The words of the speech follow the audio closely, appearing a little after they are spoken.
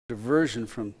diversion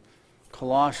from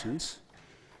Colossians.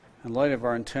 In light of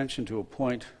our intention to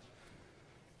appoint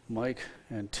Mike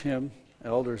and Tim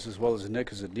elders as well as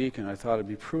Nick as a deacon, I thought it'd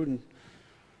be prudent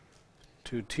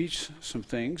to teach some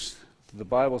things that the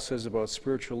Bible says about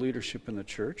spiritual leadership in the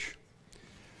church.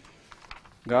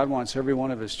 God wants every one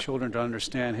of his children to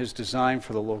understand his design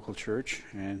for the local church,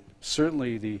 and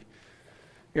certainly the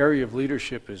area of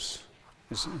leadership is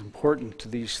important to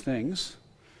these things.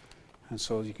 And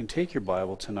so you can take your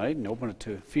Bible tonight and open it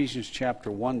to Ephesians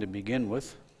chapter 1 to begin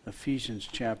with. Ephesians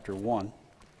chapter 1.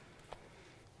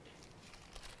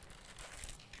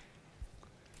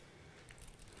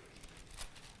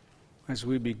 As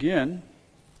we begin,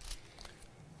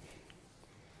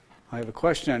 I have a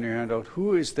question on your handout.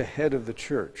 Who is the head of the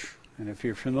church? And if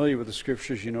you're familiar with the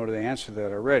scriptures, you know the answer to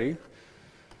that already.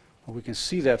 Well, we can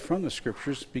see that from the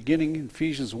scriptures. Beginning in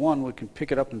Ephesians 1, we can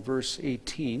pick it up in verse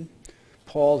 18.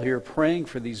 Paul here praying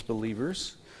for these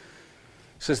believers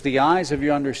says, "The eyes of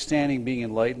your understanding being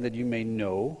enlightened, that you may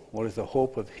know what is the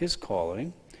hope of his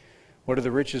calling, what are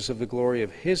the riches of the glory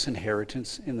of his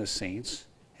inheritance in the saints,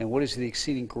 and what is the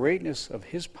exceeding greatness of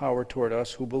his power toward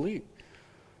us who believe,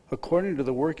 according to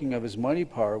the working of his mighty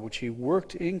power, which he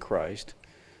worked in Christ,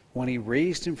 when he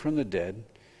raised him from the dead,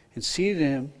 and seated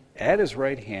him at his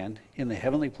right hand in the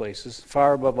heavenly places,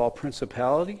 far above all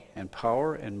principality and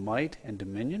power and might and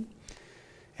dominion,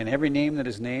 and every name that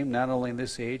is named, not only in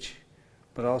this age,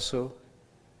 but also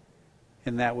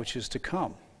in that which is to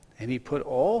come. And he put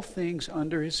all things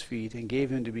under his feet and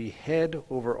gave him to be head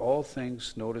over all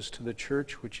things, notice, to the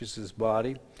church, which is his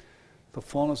body, the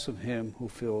fullness of him who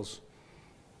fills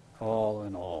all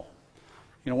in all."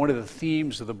 You know, one of the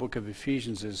themes of the book of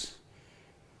Ephesians is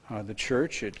the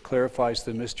church. It clarifies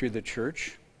the mystery of the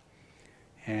church.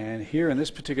 And here in this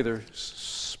particular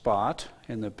spot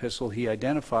in the epistle, he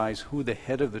identifies who the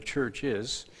head of the church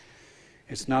is.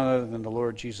 It's none other than the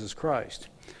Lord Jesus Christ.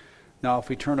 Now, if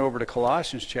we turn over to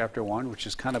Colossians chapter 1, which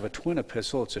is kind of a twin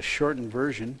epistle, it's a shortened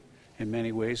version in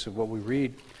many ways of what we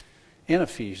read in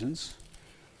Ephesians.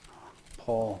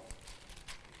 Paul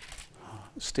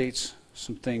states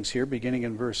some things here, beginning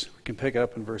in we can pick it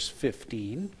up in verse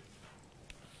 15.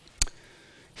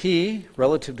 He,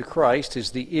 relative to Christ,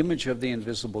 is the image of the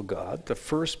invisible God, the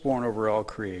firstborn over all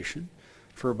creation.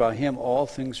 For by him all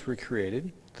things were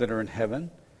created, that are in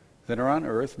heaven, that are on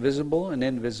earth, visible and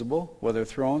invisible, whether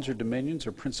thrones or dominions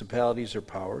or principalities or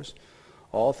powers.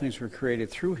 All things were created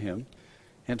through him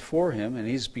and for him, and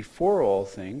he's before all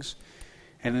things,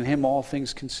 and in him all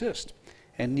things consist.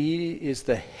 And he is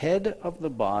the head of the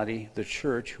body, the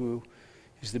church, who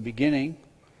is the beginning,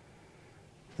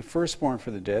 the firstborn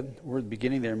for the dead. The word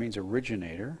beginning there means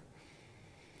originator.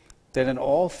 That in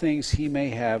all things he may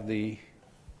have the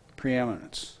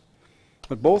preeminence.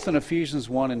 But both in Ephesians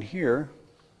 1 and here,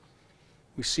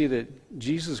 we see that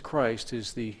Jesus Christ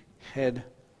is the head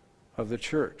of the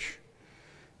church.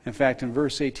 In fact, in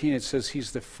verse 18 it says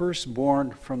he's the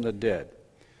firstborn from the dead.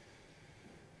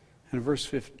 In verse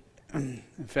 15,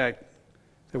 in fact,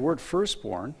 the word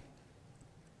firstborn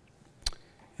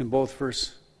in both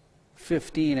verse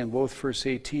 15 and both verse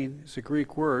 18 is a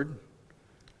Greek word,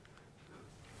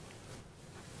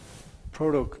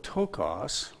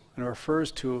 prototokos, and it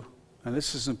refers to, and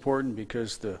this is important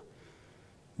because the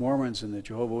Mormons and the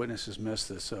Jehovah's Witnesses mess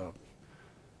this up.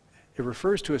 It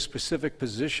refers to a specific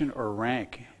position or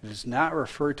rank. It does not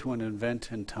refer to an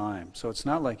event in time. So it's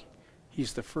not like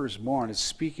he's the firstborn. It's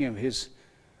speaking of his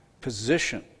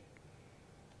position.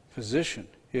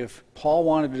 If Paul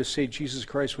wanted to say Jesus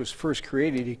Christ was first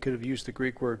created, he could have used the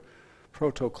Greek word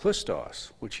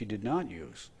protoklistos, which he did not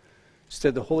use.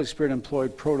 Instead, the Holy Spirit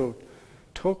employed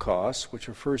prototokos, which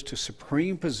refers to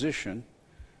supreme position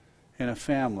in a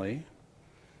family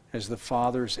as the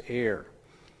father's heir.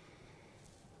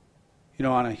 You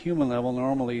know, on a human level,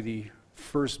 normally the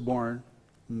firstborn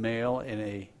male in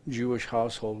a Jewish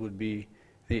household would be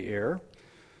the heir,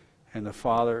 and the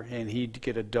father, and he'd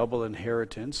get a double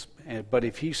inheritance. But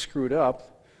if he screwed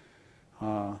up,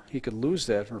 he could lose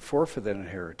that or forfeit that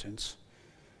inheritance.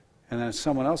 And then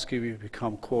someone else could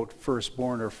become, quote,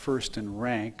 firstborn or first in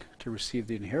rank to receive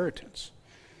the inheritance.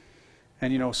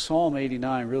 And you know, Psalm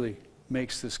 89 really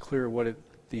makes this clear what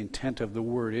the intent of the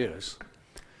word is.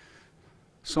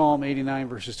 Psalm 89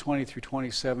 verses 20 through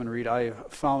 27 read, "I have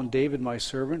found David my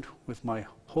servant, with my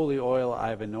holy oil I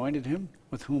have anointed him,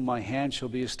 with whom my hand shall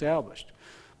be established.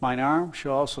 Mine arm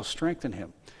shall also strengthen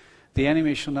him. The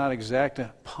enemy shall not exact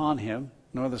upon him,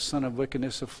 nor the son of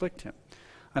wickedness afflict him.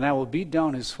 And I will beat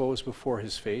down his foes before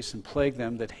his face, and plague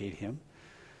them that hate him.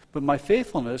 But my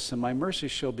faithfulness and my mercy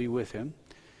shall be with him,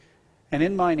 and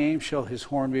in my name shall his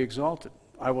horn be exalted.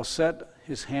 I will set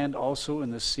his hand also in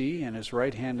the sea, and his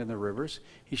right hand in the rivers.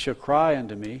 He shall cry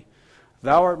unto me,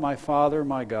 Thou art my Father,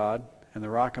 my God, and the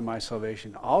rock of my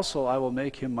salvation. Also I will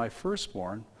make him my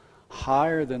firstborn,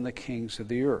 higher than the kings of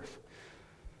the earth.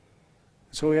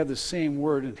 So we have the same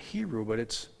word in Hebrew, but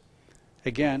it's,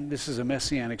 again, this is a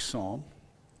messianic psalm.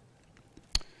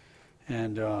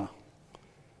 And,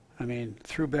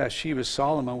 through Bathsheba,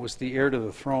 Solomon was the heir to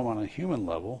the throne on a human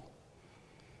level.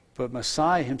 But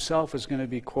Messiah himself is going to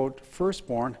be, quote,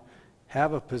 firstborn,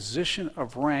 have a position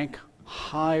of rank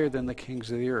higher than the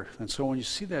kings of the earth. And so when you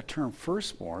see that term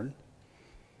firstborn,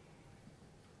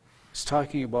 it's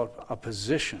talking about a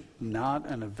position, not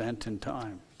an event in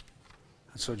time.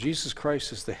 And so Jesus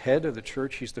Christ is the head of the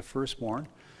church. He's the firstborn.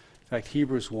 In fact,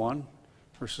 Hebrews 1,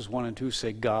 verses 1 and 2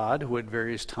 say, God, who at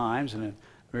various times and in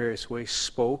various ways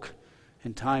spoke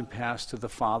in time past to the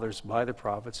fathers by the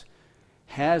prophets,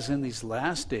 has in these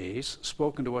last days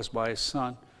spoken to us by his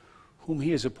Son, whom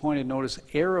he has appointed, notice,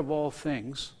 heir of all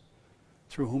things,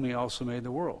 through whom he also made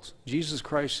the worlds. Jesus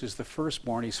Christ is the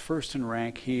firstborn. He's first in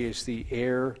rank. He is the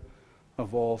heir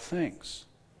of all things.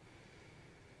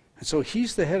 And so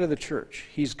he's the head of the church.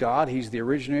 He's God. He's the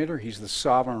originator. He's the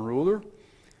sovereign ruler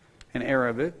and heir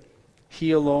of it.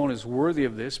 He alone is worthy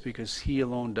of this because he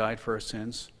alone died for our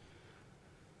sins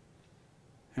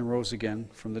and rose again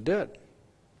from the dead.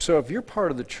 So if you're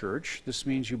part of the church, this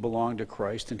means you belong to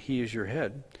Christ and he is your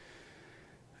head.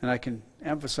 And I can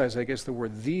emphasize, I guess, the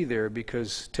word "the" there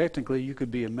because technically you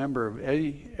could be a member of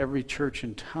every church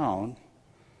in town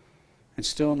and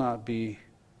still not be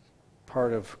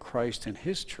part of Christ and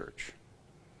his church.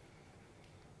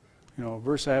 You know, a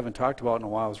verse I haven't talked about in a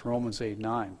while is Romans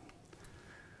 8:9.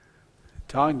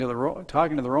 Talking to the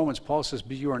Romans, Paul says,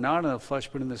 But you are not in the flesh,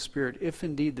 but in the Spirit, if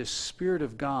indeed the Spirit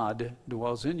of God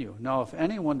dwells in you. Now, if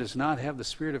anyone does not have the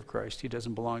Spirit of Christ, he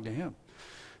doesn't belong to him.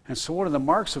 And so one of the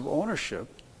marks of ownership,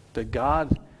 that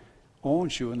God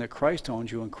owns you and that Christ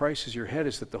owns you and Christ is your head,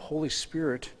 is that the Holy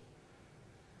Spirit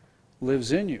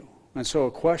lives in you. And so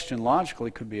a question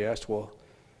logically could be asked, well,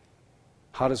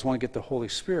 how does one get the Holy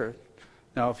Spirit?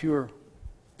 Now, if you were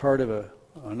part of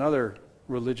another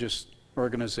religious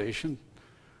organization,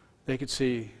 they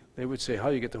would say how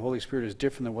you get the Holy Spirit is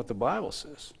different than what the Bible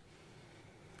says.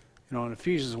 You know, in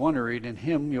Ephesians 1 we read, In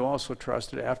him you also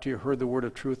trusted after you heard the word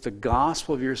of truth, the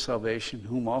gospel of your salvation,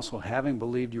 whom also having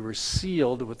believed you were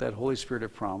sealed with that Holy Spirit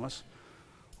of promise,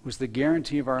 was the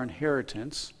guarantee of our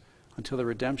inheritance until the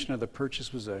redemption of the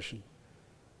purchased possession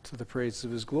to the praise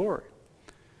of his glory.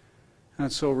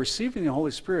 And so receiving the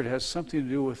Holy Spirit has something to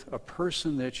do with a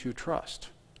person that you trust.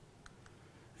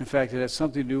 In fact, it has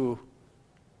something to do,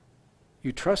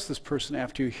 you trust this person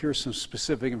after you hear some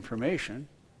specific information.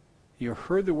 You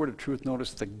heard the word of truth,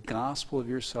 notice the gospel of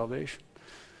your salvation.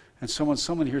 And so when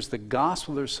someone hears the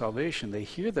gospel of their salvation, they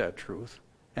hear that truth,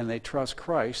 and they trust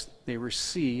Christ, they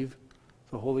receive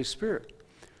the Holy Spirit.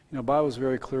 You know, the Bible is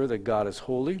very clear that God is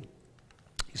holy.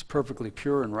 He's perfectly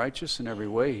pure and righteous in every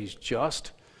way. He's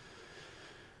just.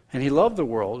 And he loved the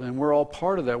world, and we're all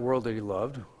part of that world that he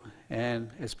loved. And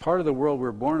as part of the world,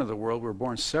 we're born of the world. We're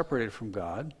born separated from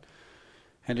God.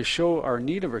 And to show our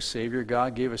need of our Savior,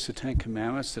 God gave us the 10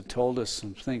 Commandments that told us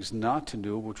some things not to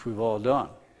do, which we've all done.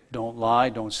 Don't lie,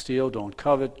 don't steal, don't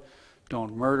covet,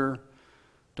 don't murder,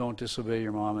 don't disobey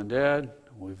your mom and dad.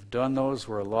 We've done those.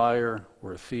 We're a liar,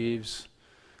 we're thieves,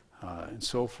 and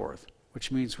so forth,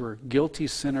 which means we're guilty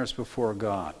sinners before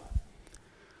God.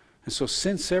 And so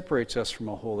sin separates us from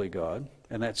a holy God,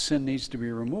 and that sin needs to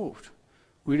be removed.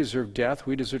 We deserve death.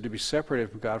 We deserve to be separated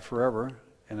from God forever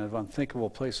in an unthinkable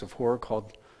place of horror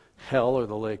called hell or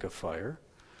the lake of fire.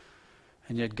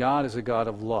 And yet God is a God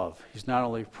of love. He's not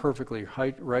only perfectly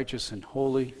righteous and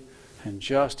holy and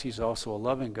just, he's also a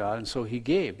loving God. And so he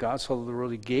gave. God so loved the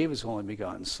world, he gave his only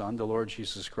begotten Son, the Lord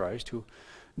Jesus Christ, who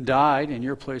died in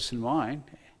your place and mine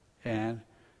and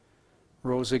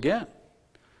rose again.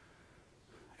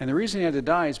 And the reason he had to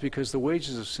die is because the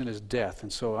wages of sin is death.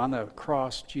 And so on the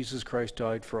cross, Jesus Christ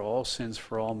died for all sins,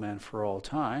 for all men, for all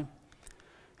time.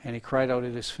 And he cried out,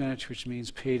 It is finished, which means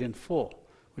paid in full,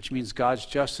 which means God's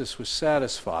justice was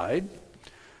satisfied.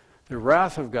 The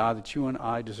wrath of God that you and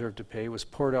I deserve to pay was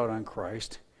poured out on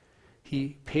Christ.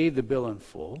 He paid the bill in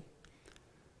full.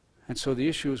 And so the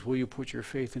issue is, will you put your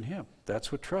faith in him?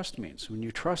 That's what trust means. When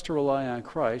you trust or rely on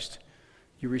Christ,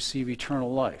 you receive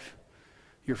eternal life.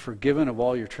 You're forgiven of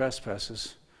all your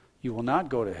trespasses. You will not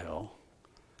go to hell.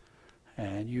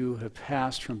 And you have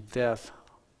passed from death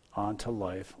onto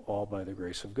life, all by the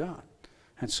grace of God.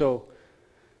 And so,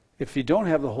 if you don't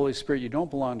have the Holy Spirit, you don't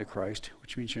belong to Christ,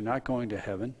 which means you're not going to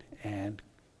heaven, and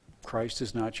Christ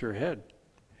is not your head,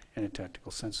 in a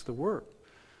technical sense of the word.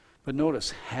 But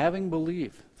notice, having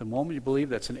believed, the moment you believe,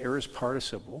 that's an aorist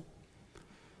participle,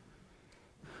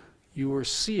 you were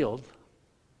sealed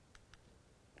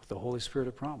with the Holy Spirit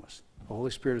of promise. The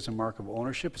Holy Spirit is a mark of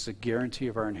ownership. It's a guarantee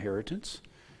of our inheritance.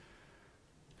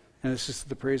 And this is to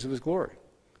the praise of his glory.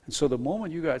 And so the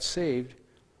moment you got saved,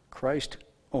 Christ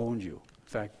owned you. In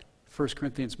fact, 1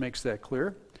 Corinthians makes that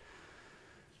clear.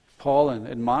 Paul, in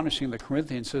admonishing the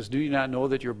Corinthians, says, do you not know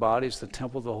that your body is the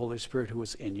temple of the Holy Spirit who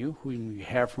is in you, whom you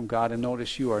have from God? And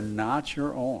notice, you are not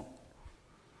your own,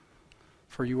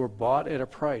 for you were bought at a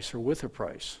price, or with a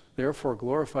price. Therefore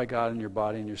glorify God in your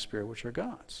body and your spirit, which are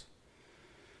God's.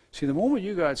 See, the moment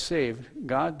you got saved,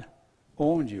 God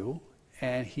owned you,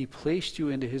 and he placed you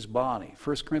into his body.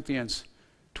 1 Corinthians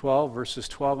 12, verses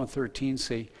 12 and 13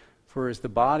 say, for as the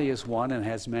body is one and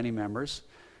has many members,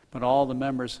 but all the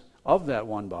members of that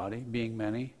one body, being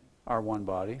many, are one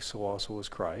body, so also is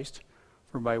Christ.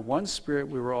 For by one Spirit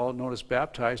we were all, notice,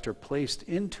 baptized or placed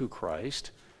into Christ,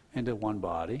 into one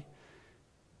body.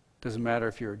 Doesn't matter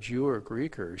if you're a Jew or a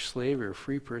Greek or a slave or a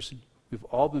free person, we've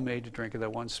all been made to drink of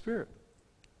that one Spirit.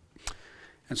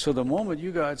 And so the moment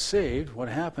you got saved, what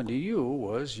happened to you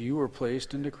was you were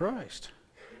placed into Christ.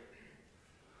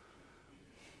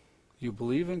 You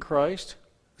believe in Christ,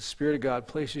 the Spirit of God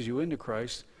places you into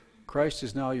Christ. Christ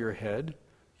is now your head.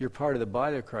 You're part of the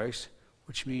body of Christ,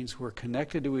 which means we're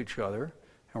connected to each other,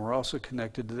 and we're also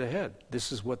connected to the head.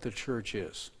 This is what the church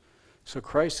is. So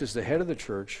Christ is the head of the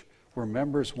church. We're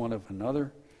members one of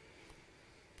another.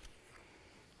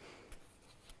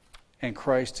 And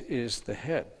Christ is the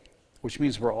head, which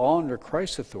means we're all under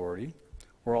Christ's authority.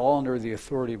 We're all under the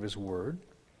authority of his word.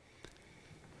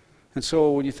 And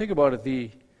so when you think about it,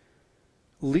 the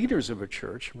leaders of a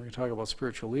church, we're going to talk about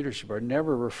spiritual leadership, are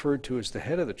never referred to as the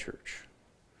head of the church.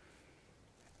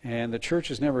 And the church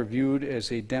is never viewed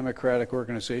as a democratic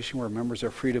organization where members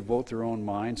are free to vote their own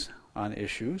minds on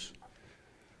issues.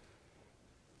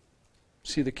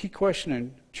 See, the key question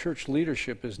in church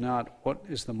leadership is not what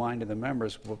is the mind of the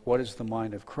members, but what is the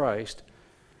mind of Christ.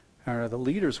 And are the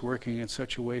leaders working in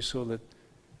such a way so that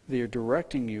they are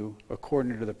directing you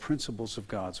according to the principles of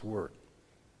God's word?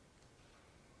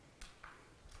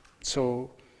 So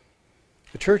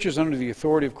the church is under the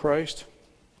authority of Christ.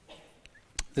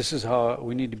 This is how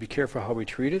we need to be careful how we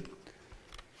treat it.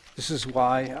 This is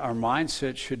why our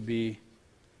mindset should be,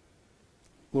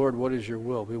 Lord, what is your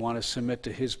will? We want to submit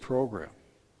to his program.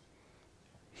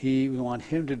 We want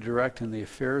him to direct in the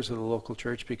affairs of the local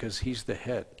church because he's the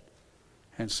head.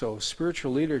 And so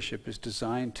spiritual leadership is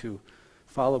designed to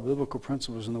follow biblical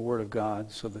principles in the Word of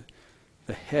God so that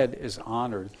the head is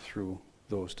honored through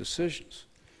those decisions.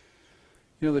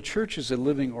 You know, the church is a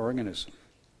living organism.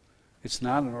 It's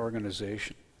not an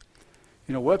organization.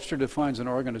 You know, Webster defines an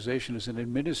organization as an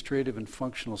administrative and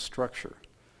functional structure.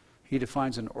 He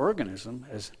defines an organism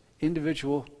as an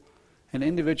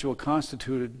individual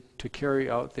constituted to carry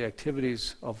out the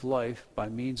activities of life by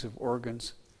means of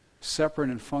organs separate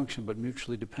in function but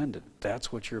mutually dependent.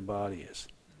 That's what your body is.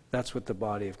 That's what the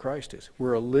body of Christ is.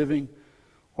 We're a living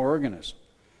organism.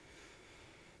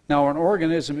 Now, an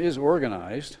organism is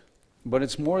organized, but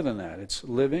it's more than that. It's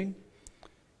living,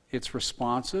 it's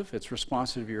responsive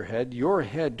to your head. Your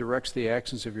head directs the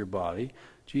actions of your body.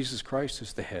 Jesus Christ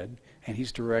is the head, and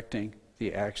he's directing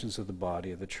the actions of the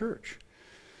body of the church.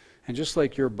 And just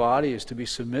like your body is to be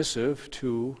submissive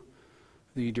to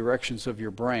the directions of your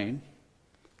brain,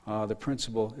 the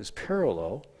principle is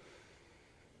parallel.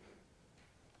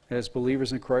 As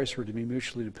believers in Christ, we're to be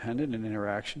mutually dependent in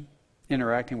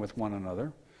interacting with one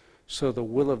another, so the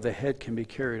will of the head can be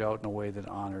carried out in a way that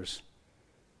honors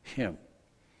him.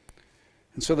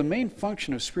 And so the main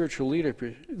function of spiritual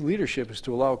leadership is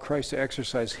to allow Christ to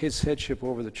exercise his headship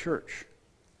over the church.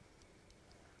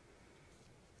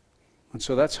 And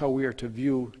so that's how we are to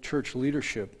view church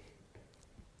leadership.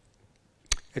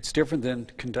 It's different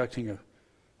than conducting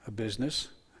a business.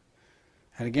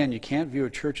 And again, you can't view a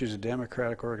church as a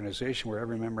democratic organization where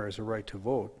every member has a right to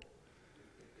vote,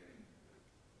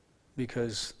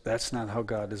 because that's not how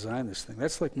God designed this thing.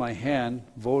 That's like my hand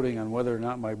voting on whether or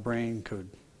not my brain could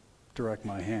direct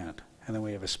my hand. And then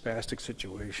we have a spastic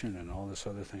situation and all this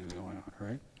other thing going on,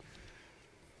 right?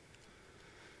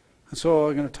 And so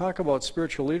I'm going to talk about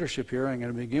spiritual leadership here. I'm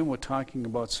going to begin with talking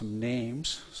about some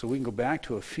names. So we can go back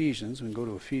to Ephesians. We can go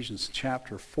to Ephesians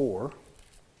chapter 4.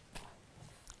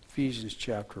 Ephesians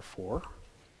chapter 4.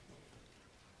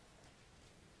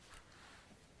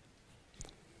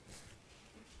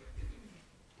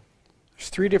 There's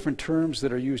three different terms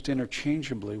that are used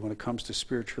interchangeably when it comes to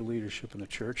spiritual leadership in the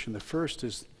church. And the first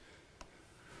is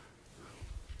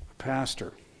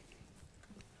pastor.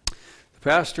 The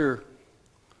pastor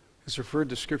has referred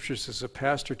to Scriptures as a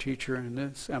pastor, teacher, and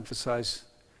this emphasized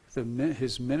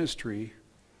his ministry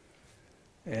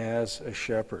as a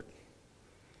shepherd.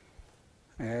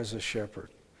 As a shepherd.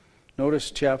 Notice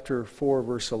chapter 4,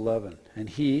 verse 11. And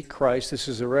he, Christ, this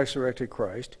is the resurrected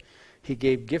Christ, he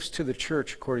gave gifts to the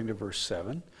church according to verse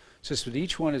 7. It says, that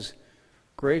each one his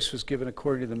grace was given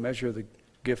according to the measure of the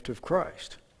gift of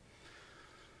Christ.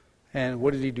 And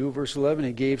what did he do? Verse 11,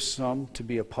 he gave some to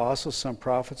be apostles, some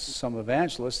prophets, some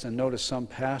evangelists, and notice some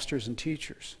pastors and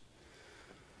teachers.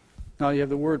 Now you have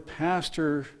the word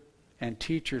pastor and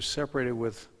teacher separated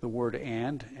with the word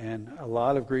and a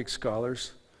lot of Greek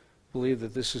scholars believe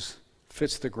that this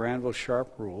fits the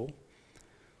Granville-Sharp rule,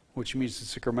 which means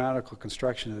it's a grammatical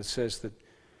construction that says that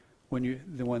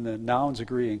when the nouns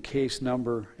agree in case,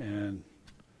 number, and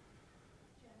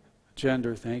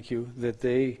gender, thank you, that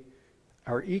they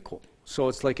are equal. So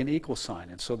it's like an equal sign.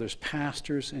 And so there's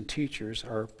pastors and teachers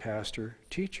are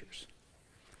pastor-teachers.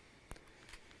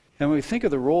 And when we think of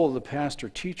the role of the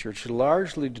pastor-teacher, it's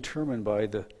largely determined by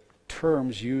the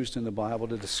terms used in the Bible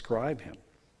to describe him.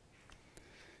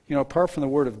 You know, apart from the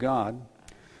Word of God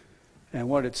and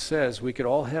what it says, we could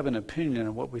all have an opinion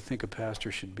on what we think a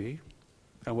pastor should be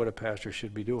and what a pastor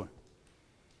should be doing.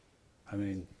 I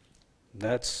mean,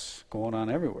 that's going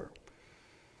on everywhere.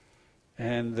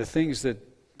 And the things that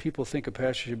people think a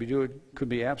pastor should be doing could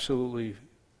be absolutely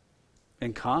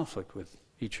in conflict with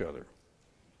each other.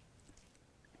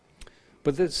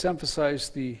 But this emphasizes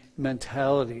the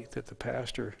mentality that the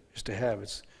pastor is to have.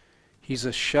 He's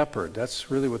a shepherd.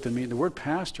 That's really what they mean. The word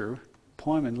pastor,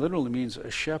 poimen, literally means a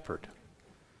shepherd.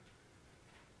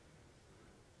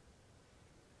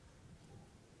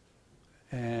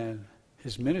 And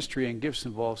his ministry and gifts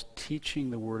involves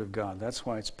teaching the Word of God. That's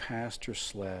why it's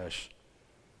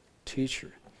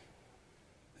pastor/teacher.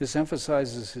 This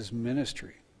emphasizes his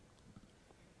ministry.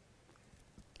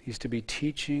 He's to be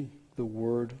teaching the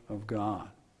Word of God.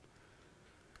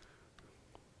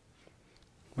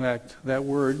 In fact, that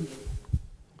word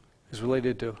is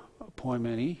related to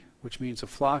poimeni, which means a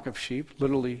flock of sheep.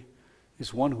 Literally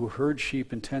is one who herds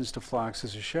sheep and tends to flocks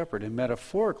as a shepherd. And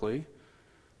metaphorically,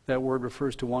 that word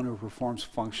refers to one who performs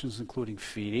functions including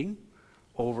feeding,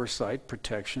 oversight,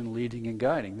 protection, leading, and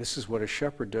guiding. This is what a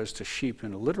shepherd does to sheep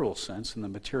in a literal sense in the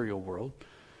material world.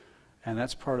 And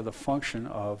that's part of the function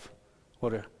of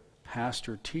what a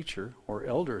pastor, teacher, or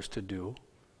elder is to do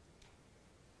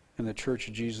in the Church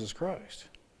of Jesus Christ.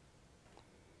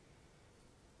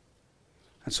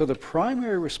 And so the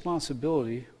primary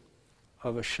responsibility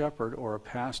of a shepherd or a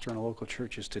pastor in a local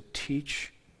church is to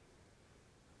teach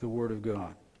the Word of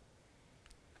God.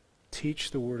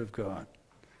 Teach the Word of God.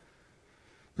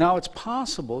 Now, it's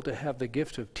possible to have the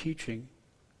gift of teaching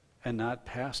and not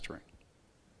pastoring.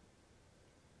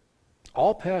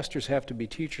 All pastors have to be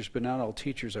teachers, but not all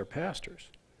teachers are pastors.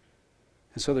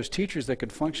 And so there's teachers that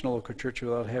could function in a local church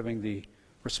without having the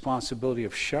responsibility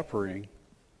of shepherding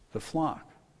the flock.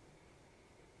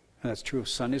 And that's true of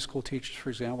Sunday school teachers, for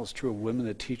example. It's true of women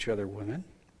that teach other women.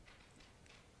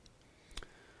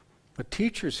 But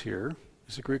teachers here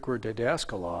is the Greek word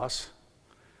didaskalos,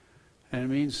 and it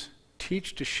means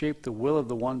teach to shape the will of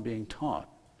the one being taught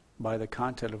by the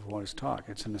content of what is taught.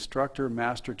 It's an instructor,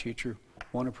 master, teacher,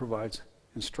 one who provides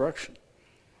instruction.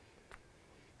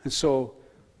 And so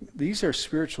these are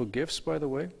spiritual gifts, by the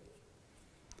way.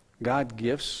 God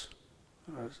gifts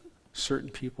certain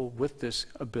people with this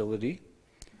ability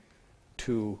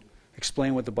to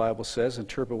explain what the Bible says,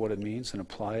 interpret what it means, and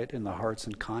apply it in the hearts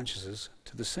and consciences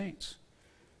to the saints,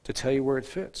 to tell you where it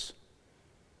fits.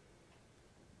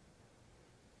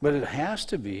 But it has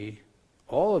to be,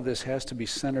 all of this has to be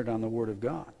centered on the Word of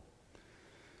God.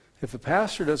 If a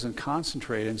pastor doesn't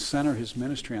concentrate and center his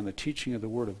ministry on the teaching of the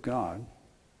Word of God,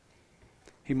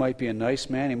 he might be a nice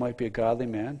man, he might be a godly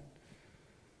man,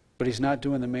 but he's not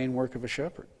doing the main work of a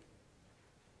shepherd.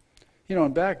 You know,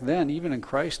 and back then, even in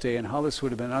Christ's day, and how this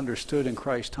would have been understood in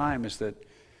Christ's time, is that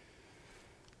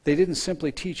they didn't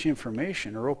simply teach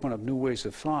information or open up new ways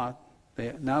of thought.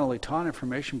 They not only taught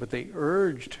information, but they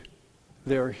urged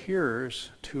their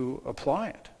hearers to apply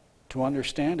it, to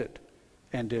understand it,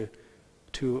 and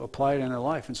to apply it in their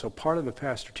life. And so part of the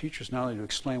pastor-teacher is not only to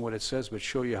explain what it says, but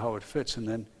show you how it fits, and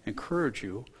then encourage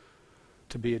you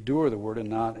to be a doer of the word and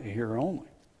not a hearer only.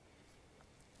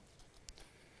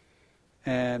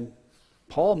 And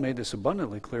Paul made this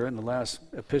abundantly clear in the last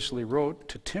epistle he wrote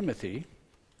to Timothy.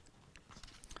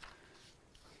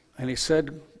 And he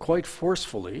said quite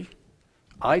forcefully,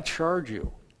 I charge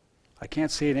you. I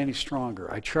can't say it any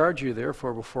stronger. I charge you,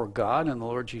 therefore, before God and the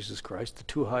Lord Jesus Christ, the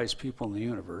two highest people in the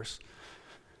universe,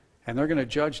 and they're going to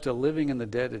judge the living and the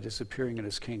dead that is appearing in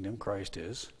his kingdom, Christ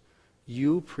is.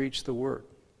 You preach the word.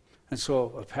 And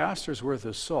so a pastor's worth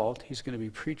his salt, he's going to be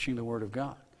preaching the word of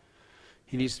God.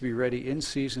 He needs to be ready in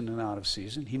season and out of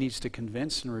season. He needs to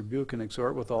convince and rebuke and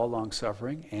exhort with all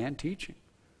long-suffering and teaching.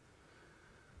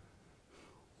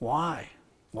 Why?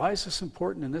 Why is this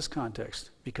important in this context?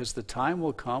 Because the time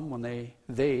will come when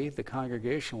the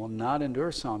congregation, will not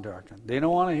endure sound doctrine. They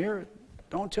don't want to hear it.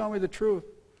 Don't tell me the truth.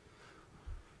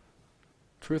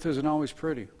 Truth isn't always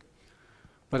pretty.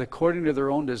 But according to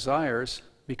their own desires,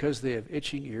 because they have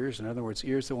itching ears, in other words,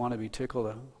 ears that want to be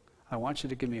tickled, I want you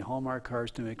to give me Hallmark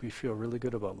cards to make me feel really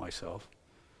good about myself.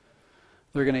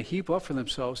 They're going to heap up for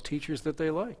themselves teachers that they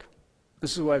like.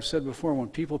 This is why I've said before, when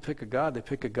people pick a God, they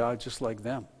pick a God just like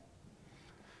them.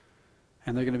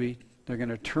 And they're going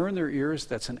to turn their ears.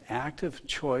 That's an active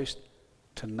choice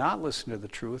to not listen to the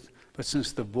truth. But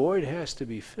since the void has to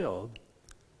be filled,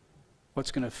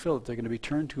 what's going to fill it? They're going to be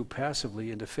turned to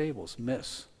passively into fables,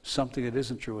 myths, something that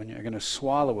isn't true, and you're going to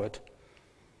swallow it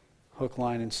hook,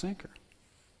 line, and sinker.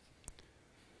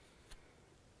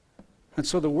 And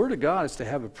so the Word of God is to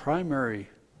have a primary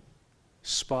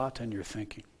spot in your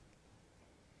thinking.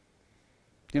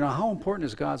 You know, how important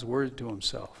is God's Word to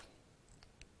himself?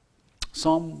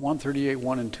 Psalm 138,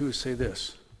 1 and 2 say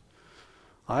this: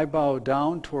 I bow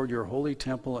down toward your holy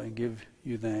temple and give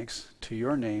you thanks to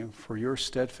your name for your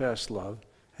steadfast love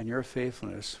and your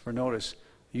faithfulness. For notice,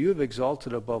 you have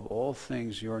exalted above all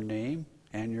things your name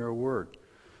and your word.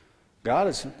 God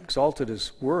has exalted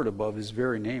his word above his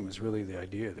very name is really the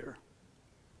idea there.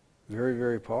 Very,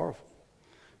 very powerful.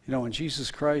 You know, when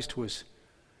Jesus Christ was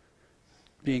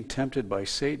being tempted by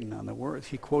Satan on the word,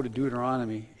 he quoted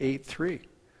Deuteronomy 8:3.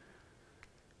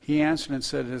 He answered and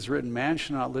said, it is written, man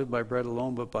shall not live by bread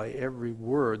alone, but by every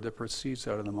word that proceeds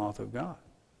out of the mouth of God.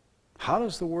 How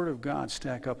does the Word of God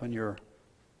stack up in your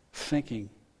thinking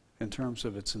in terms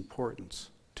of its importance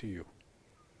to you?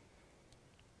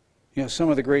 You know, some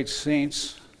of the great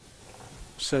saints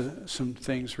said some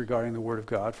things regarding the Word of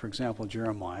God. For example,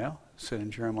 Jeremiah said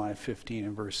in Jeremiah 15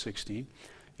 and verse 16,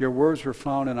 your words were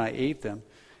found and I ate them.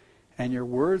 And your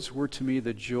words were to me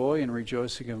the joy and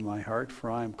rejoicing of my heart, for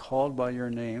I am called by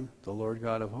your name, the Lord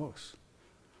God of hosts.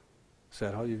 Is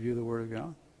that how you view the Word of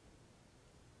God?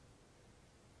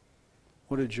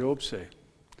 What did Job say?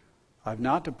 I've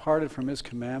not departed from the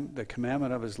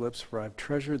commandment of his lips, for I've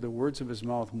treasured the words of his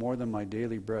mouth more than my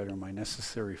daily bread or my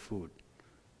necessary food.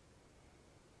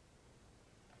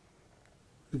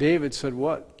 David said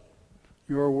what?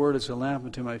 Your word is a lamp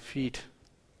unto my feet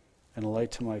and a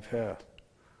light to my path.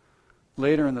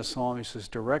 Later in the psalm, he says,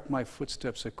 direct my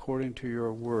footsteps according to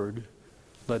your word.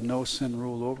 Let no sin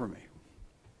rule over me.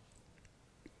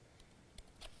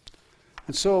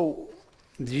 And so,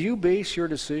 do you base your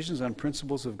decisions on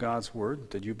principles of God's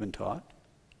word that you've been taught?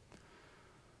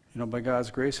 You know, by God's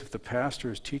grace, if the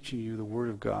pastor is teaching you the word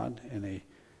of God in a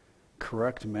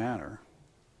correct manner,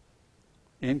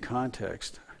 in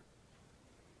context,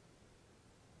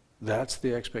 that's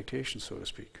the expectation, so to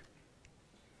speak.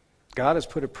 God has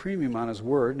put a premium on his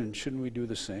word, and shouldn't we do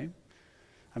the same?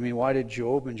 I mean, why did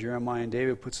Job and Jeremiah and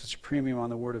David put such a premium on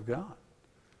the word of God?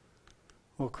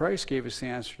 Well, Christ gave us the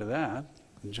answer to that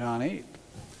in John 8.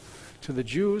 To the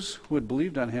Jews who had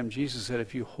believed on him, Jesus said,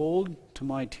 if you hold to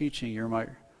my teaching, you're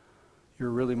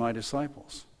really my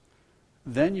disciples.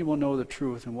 Then you will know the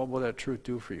truth, and what will that truth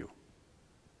do for you?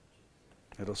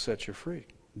 It'll set you free.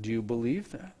 Do you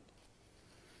believe that?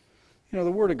 You know,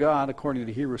 the Word of God, according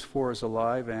to Hebrews 4, is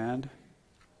alive and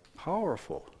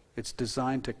powerful. It's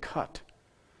designed to cut.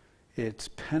 It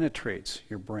penetrates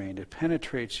your brain. It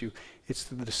penetrates you. It's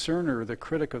the discerner, the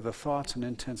critic of the thoughts and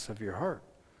intents of your heart.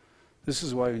 This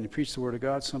is why when you preach the Word of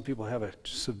God, some people have a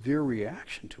severe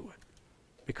reaction to it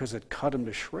because it cut them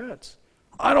to shreds.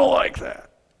 I don't like that.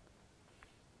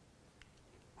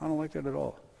 I don't like that at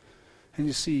all. And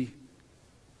you see,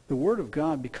 the Word of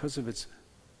God, because of its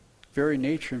very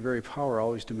nature and very power,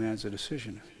 always demands a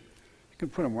decision. You can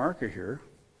put a marker here.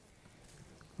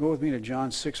 Go with me to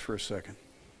John 6 for a second.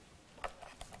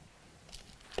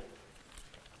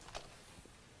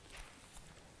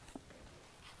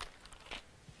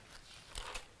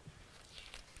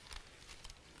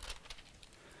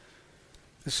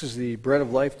 This is the Bread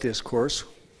of Life discourse.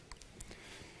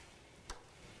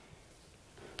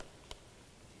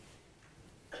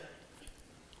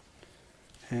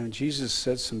 And Jesus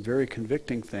said some very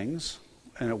convicting things,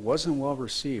 and it wasn't well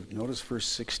received. Notice verse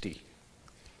 60.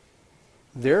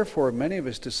 Therefore, many of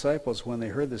his disciples, when they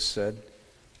heard this, said,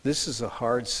 this is a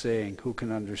hard saying, who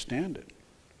can understand it?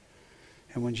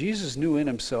 And when Jesus knew in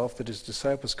himself that his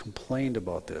disciples complained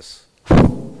about this,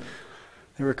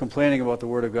 they were complaining about the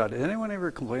Word of God. Did anyone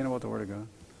ever complain about the Word of God?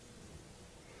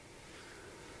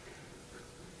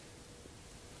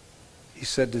 He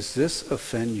said, does this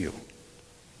offend you?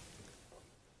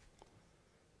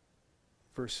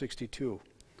 Verse 62.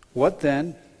 What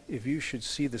then if you should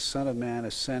see the Son of Man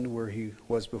ascend where he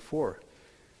was before?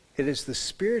 It is the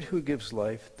Spirit who gives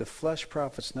life. The flesh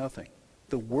profits nothing.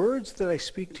 The words that I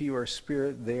speak to you are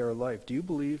spirit, they are life. Do you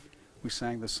believe, we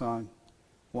sang the song,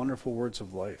 Wonderful Words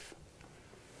of Life,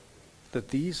 that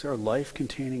these are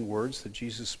life-containing words that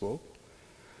Jesus spoke?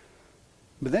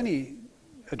 But then he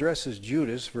addresses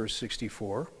Judas, verse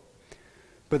 64.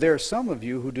 But there are some of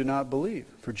you who do not believe.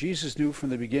 For Jesus knew from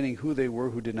the beginning who they were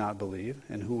who did not believe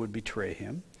and who would betray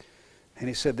him. And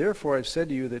he said, therefore I've said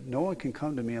to you that no one can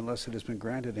come to me unless it has been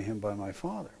granted to him by my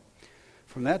Father.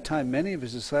 From that time many of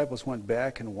his disciples went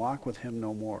back and walked with him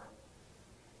no more.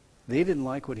 They didn't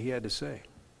like what he had to say.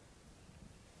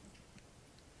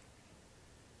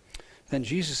 Then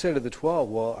Jesus said to the 12,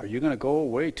 well, are you going to go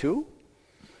away too?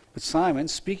 But Simon,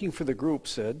 speaking for the group,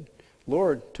 said,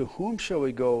 Lord, to whom shall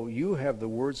we go? You have the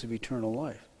words of eternal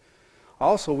life.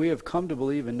 Also, we have come to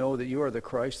believe and know that you are the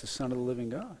Christ, the Son of the living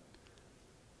God.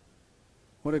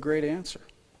 What a great answer.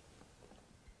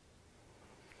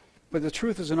 But the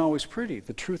truth isn't always pretty.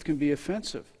 The truth can be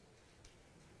offensive.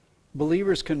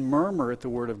 Believers can murmur at the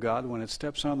Word of God when it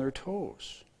steps on their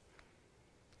toes.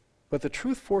 But the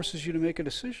truth forces you to make a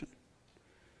decision.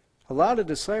 A lot of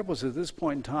disciples at this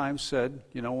point in time said,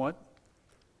 you know what?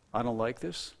 I don't like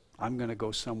this. I'm going to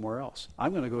go somewhere else.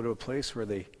 I'm going to go to a place where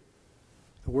the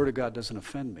Word of God doesn't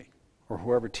offend me, or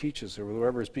whoever teaches or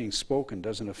whoever is being spoken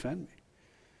doesn't offend me.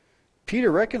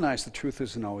 Peter recognized the truth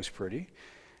isn't always pretty,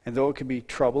 and though it can be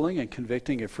troubling and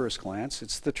convicting at first glance,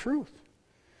 it's the truth.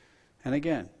 And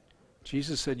again,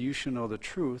 Jesus said you should know the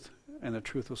truth, and the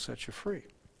truth will set you free.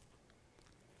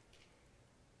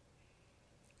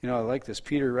 You know, I like this.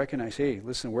 Peter recognized, hey,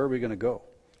 listen, where are we going to go?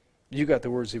 You got the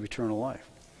words of eternal life.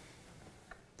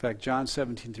 In fact, John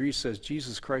 17:3 says,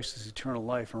 Jesus Christ is eternal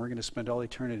life, and we're going to spend all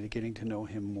eternity getting to know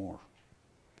him more.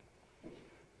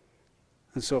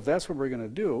 And so if that's what we're going to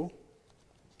do,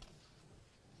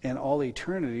 and all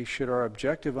eternity, should our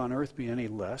objective on earth be any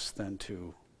less than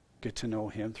to get to know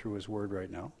him through his word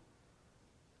right now?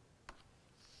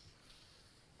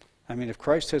 I mean, if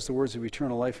Christ has the words of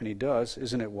eternal life, and he does,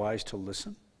 isn't it wise to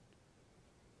listen?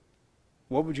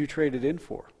 What would you trade it in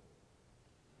for?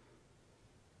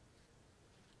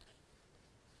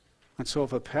 And so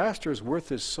if a pastor is worth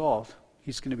his salt,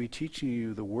 he's going to be teaching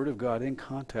you the Word of God in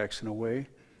context in a way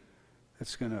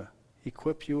that's going to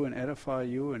equip you and edify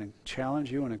you and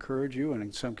challenge you and encourage you and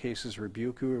in some cases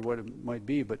rebuke you or what it might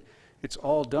be. But it's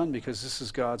all done because this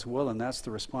is God's will, and that's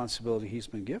the responsibility he's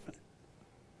been given.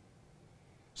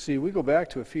 See, we go back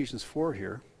to Ephesians 4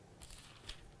 here.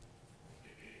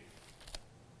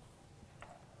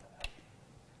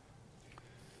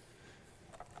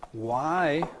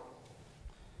 Why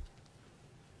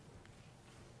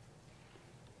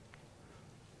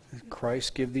did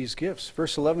Christ give these gifts?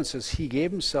 Verse 11 says, he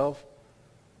gave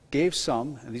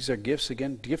some, and these are gifts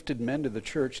again, gifted men to the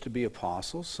church to be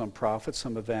apostles, some prophets,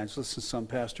 some evangelists, and some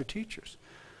pastor teachers.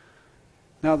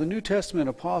 Now the New Testament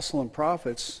apostle and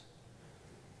prophets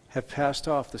have passed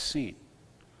off the scene.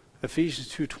 Ephesians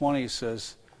 2:20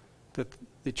 says that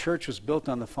the church was built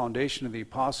on the foundation of the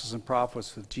apostles and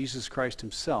prophets, with Jesus Christ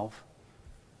himself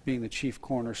being the chief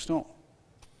cornerstone.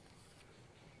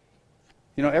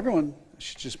 You know, everyone, I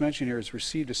should just mention here, has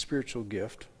received a spiritual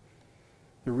gift.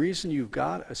 The reason you've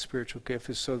got a spiritual gift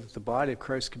is so that the body of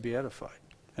Christ can be edified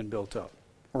and built up.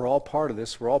 We're all part of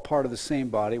this. We're all part of the same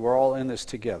body. We're all in this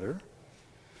together.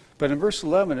 But in verse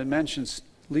 11, it mentions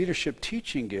leadership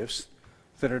teaching gifts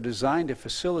that are designed to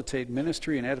facilitate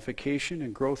ministry and edification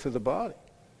and growth of the body.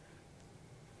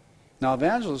 Now,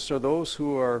 evangelists are those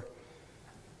who are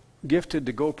gifted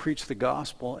to go preach the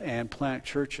gospel and plant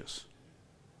churches.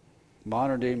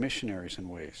 Modern-day missionaries in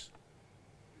ways.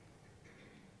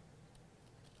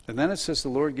 And then it says the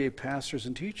Lord gave pastors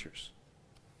and teachers.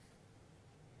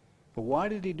 But why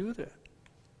did he do that?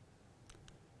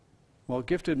 Well,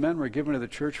 gifted men were given to the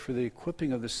church for the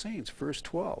equipping of the saints, verse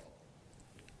 12.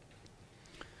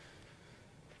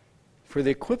 For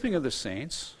the equipping of the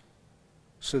saints,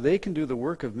 so they can do the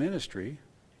work of ministry,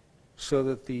 so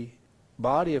that the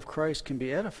body of Christ can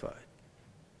be edified.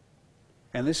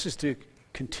 And this is to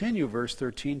continue, verse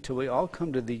 13, till we all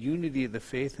come to the unity of the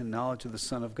faith and knowledge of the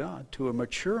Son of God, to a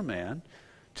mature man,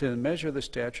 to the measure of the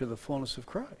stature of the fullness of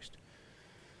Christ.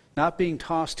 Not being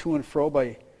tossed to and fro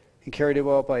by and carried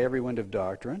about by every wind of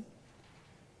doctrine,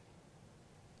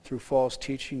 through false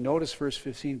teaching. Notice verse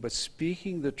 15, but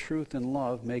speaking the truth in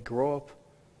love may grow up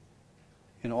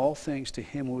in all things to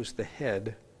him who is the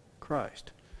head,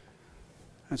 Christ.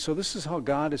 And so this is how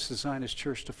God has designed his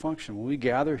church to function. When we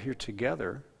gather here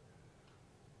together,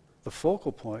 the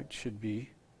focal point should be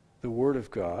the Word of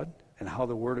God and how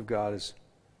the Word of God is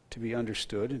to be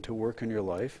understood and to work in your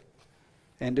life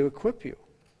and to equip you.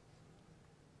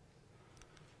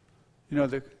 You know,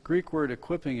 the Greek word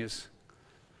equipping is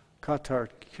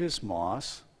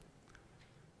katarkismos,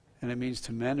 and it means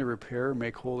to mend or repair,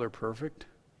 make whole or perfect,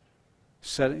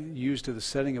 used to the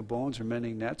setting of bones or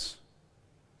mending nets,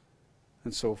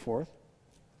 and so forth.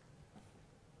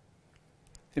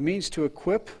 It means to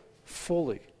equip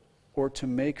fully or to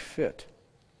make fit.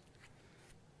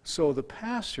 So the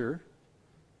pastor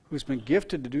who's been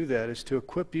gifted to do that is to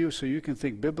equip you so you can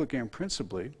think biblically and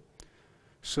principally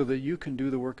so that you can do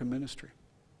the work of ministry.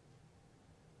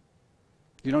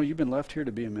 You know, you've been left here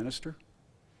to be a minister.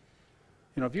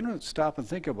 You know, if you don't stop and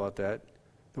think about that,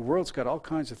 the world's got all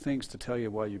kinds of things to tell you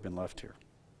why you've been left here.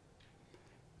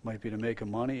 Might be to make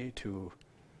money, to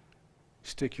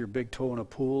stick your big toe in a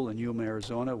pool in Yuma,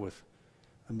 Arizona with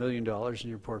 $1 million in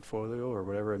your portfolio or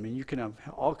whatever. I mean, you can have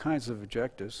all kinds of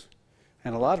objectives,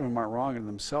 and a lot of them aren't wrong in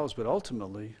themselves, but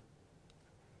ultimately,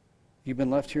 you've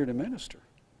been left here to minister.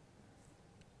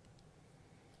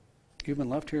 You've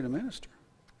been left here to minister.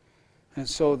 And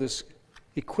so this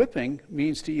equipping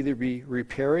means to either be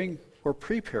repairing or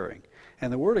preparing.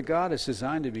 And the Word of God is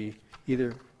designed to be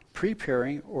either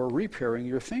preparing or repairing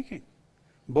your thinking.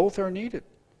 Both are needed.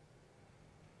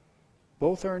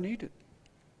 Both are needed.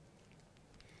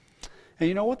 And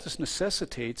you know what this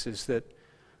necessitates is that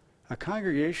a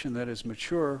congregation that is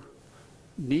mature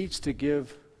needs to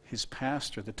give his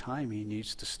pastor the time he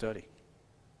needs to study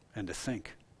and to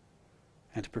think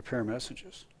and to prepare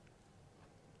messages.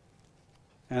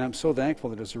 And I'm so thankful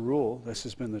that as a rule, this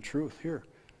has been the truth here.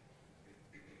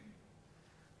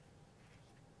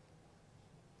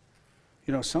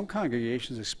 You know, some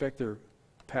congregations expect their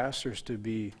pastors to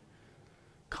be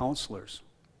counselors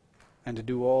and to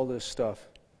do all this stuff,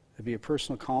 to be a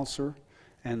personal counselor,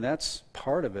 and that's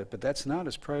part of it, but that's not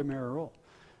his primary role.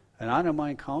 And I don't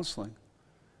mind counseling,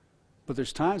 but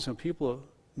there's times when people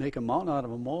make a mountain out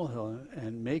of a molehill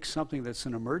and make something that's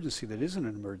an emergency that isn't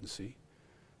an emergency.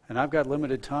 And I've got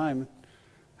limited time,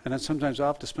 and then sometimes I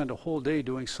have to spend a whole day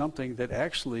doing something that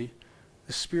actually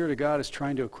the Spirit of God is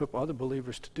trying to equip other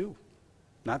believers to do.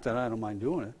 Not that I don't mind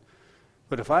doing it,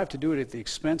 but if I have to do it at the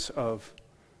expense of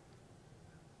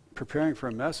preparing for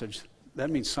a message, that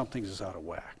means something's out of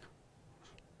whack.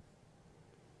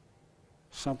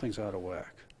 Something's out of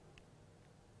whack.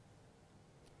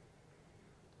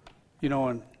 You know,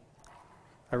 and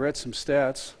I read some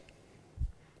stats.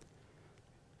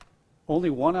 Only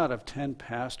 1 out of 10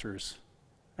 pastors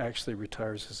actually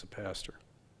retires as a pastor.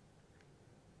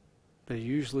 They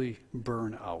usually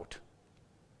burn out.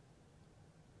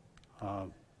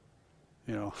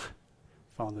 You know,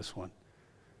 found this one.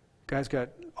 Guy's got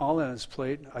all on his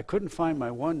plate. I couldn't find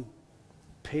my one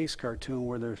Pace cartoon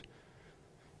where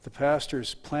the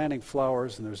pastor's planting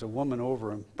flowers and there's a woman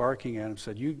over him barking at him,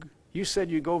 said, you said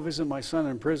you go visit my son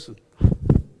in prison.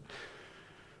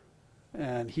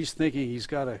 And he's thinking he's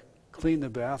got to clean the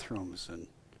bathrooms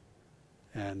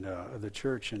and the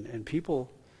church and people,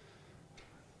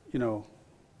 you know,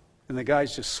 and the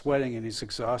guy's just sweating and he's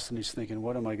exhausted and he's thinking,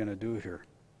 what am I going to do here?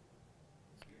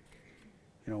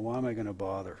 You know, why am I going to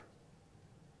bother?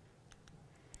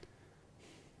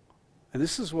 And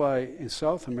this is why in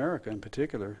South America in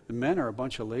particular, the men are a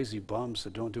bunch of lazy bums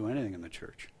that don't do anything in the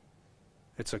church.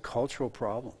 It's a cultural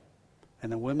problem.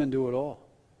 And the women do it all.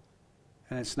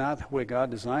 And it's not the way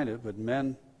God designed it, but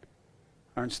men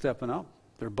aren't stepping up.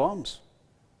 They're bums.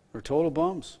 They're total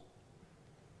bums.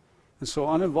 And so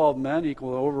uninvolved men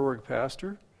equal an overworked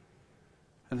pastor.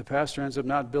 And the pastor ends up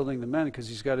not building the men because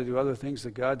he's got to do other things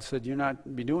that God said, you're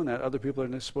not be doing that. Other people are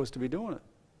not supposed to be doing it.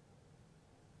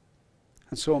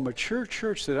 And so a mature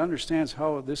church that understands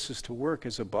how this is to work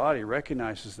as a body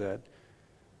recognizes that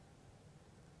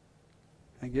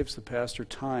and gives the pastor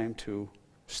time to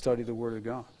study the Word of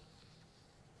God.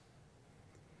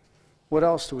 What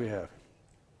else do we have?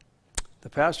 The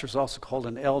pastor is also called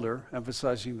an elder,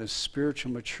 emphasizing the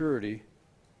spiritual maturity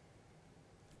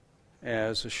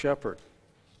as a shepherd.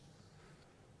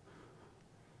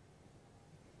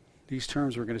 These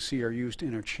terms we're going to see are used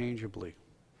interchangeably.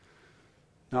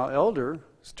 Now, elder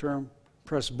is the term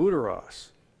presbyteros.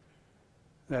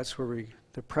 That's where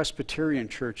the Presbyterian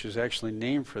church is actually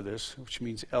named for this, which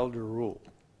means elder rule.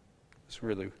 That's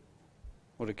really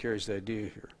what it carries the idea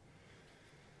here.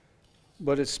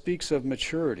 But it speaks of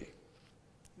maturity.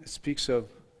 It speaks of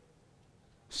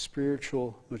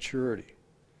spiritual maturity.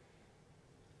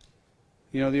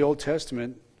 You know, the Old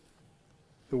Testament,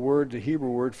 the Hebrew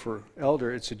word for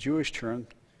elder, it's a Jewish term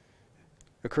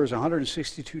occurs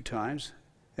 162 times,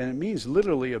 and it means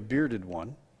literally a bearded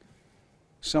one,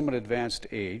 somewhat advanced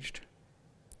aged.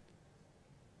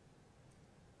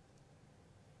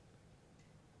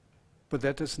 But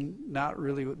that is not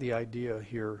really the idea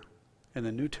here in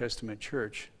the New Testament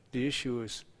church. The issue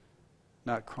is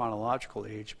not chronological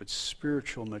age, but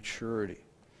spiritual maturity.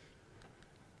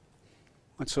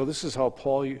 And so this is how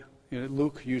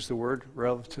Luke used the word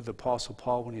relative to the Apostle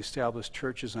Paul when he established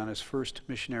churches on his first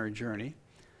missionary journey.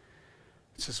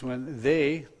 It says when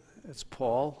it's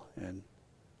Paul and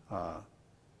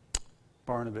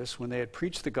Barnabas, when they had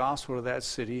preached the gospel to that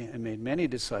city and made many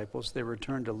disciples, they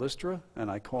returned to Lystra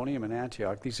and Iconium and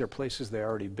Antioch. These are places they had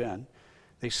already been.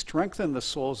 They strengthened the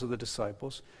souls of the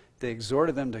disciples. They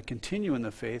exhorted them to continue in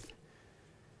the faith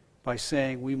by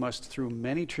saying, we must through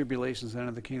many tribulations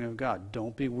enter the kingdom of God.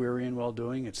 Don't be weary in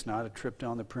well-doing. It's not a trip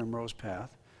down the primrose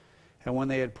path. And when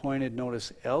they had appointed,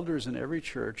 notice, elders in every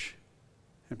church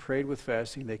and prayed with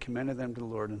fasting, they commended them to the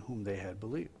Lord in whom they had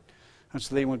believed. And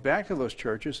so they went back to those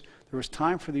churches. There was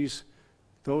time for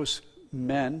those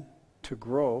men to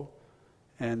grow,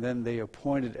 and then they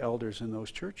appointed elders in those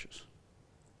churches.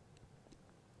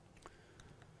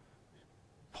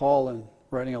 Paul, in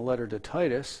writing a letter to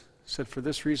Titus, said, for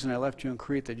this reason I left you in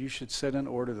Crete, that you should set in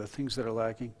order the things that are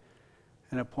lacking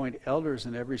and appoint elders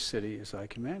in every city as I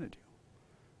commanded you.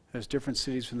 As different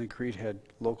cities within Crete had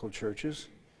local churches,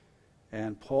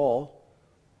 and Paul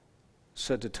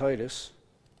said to Titus,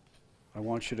 I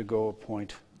want you to go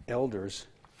appoint elders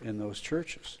in those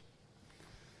churches.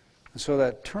 And so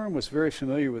that term was very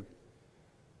familiar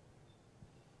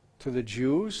to the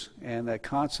Jews, and that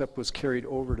concept was carried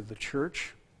over to the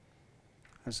church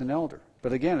as an elder.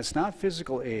 But again, it's not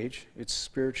physical age, it's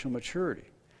spiritual maturity.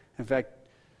 In fact,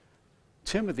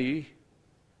 Timothy,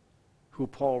 who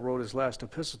Paul wrote his last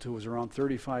epistle to, was around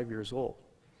 35 years old.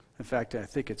 In fact, I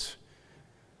think it's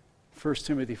 1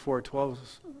 Timothy 4:12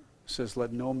 says,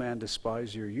 let no man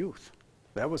despise your youth.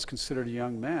 That was considered a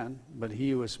young man, but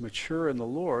he was mature in the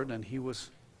Lord, and he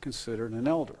was considered an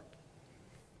elder.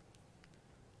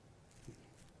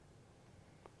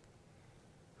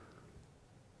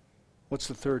 What's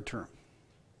the third term?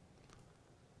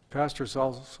 Pastor is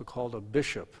also called a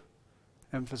bishop,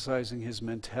 emphasizing his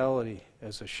mentality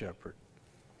as a shepherd.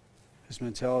 His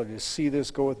mentality. To see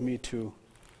this, go with me to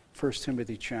 1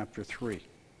 Timothy chapter 3.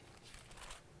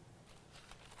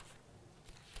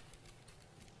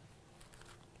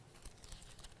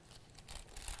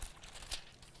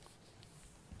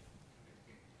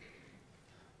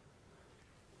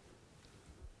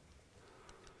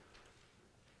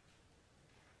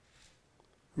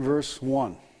 Verse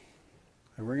 1.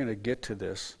 And we're going to get to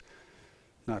this,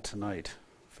 not tonight.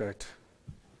 In fact,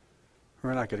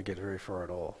 we're not going to get very far at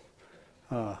all.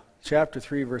 Chapter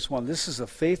 3, verse 1. This is a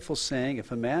faithful saying,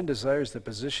 if a man desires the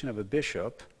position of a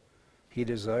bishop, he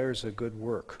desires a good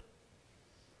work.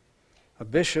 A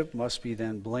bishop must be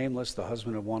then blameless, the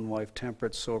husband of one wife,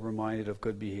 temperate, sober-minded, of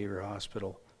good behavior,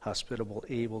 hospitable,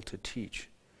 able to teach.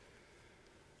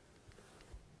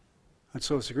 And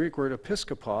so it's the Greek word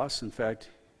episkopos. In fact,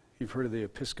 you've heard of the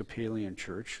Episcopalian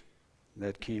Church.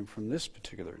 That came from this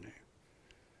particular name.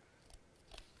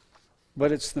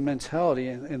 But it's the mentality,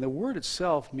 and the word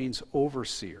itself means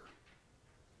overseer.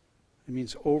 It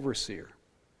means overseer.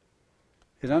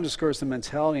 It underscores the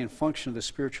mentality and function of the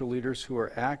spiritual leaders who are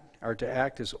to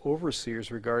act as overseers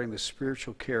regarding the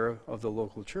spiritual care of the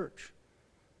local church.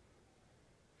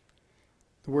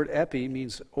 The word epi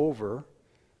means over.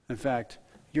 In fact,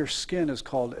 your skin is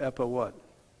called what?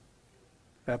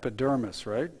 Epidermis,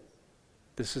 right?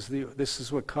 This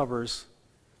is what covers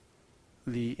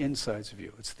the insides of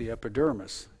you. It's the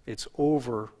epidermis. It's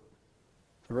over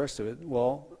the rest of it.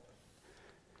 Well,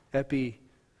 epikopos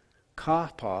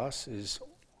is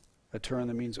a term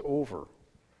that means over.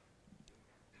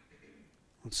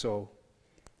 And so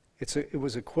it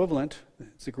was equivalent,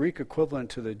 it's the Greek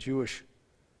equivalent to the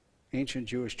ancient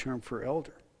Jewish term for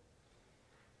elder.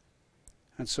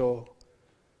 And so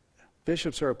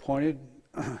bishops are appointed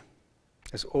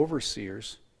as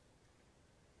overseers.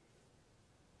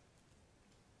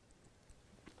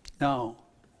 Now,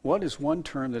 what is one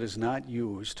term that is not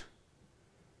used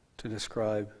to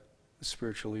describe the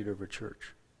spiritual leader of a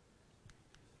church?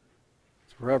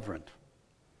 It's reverend.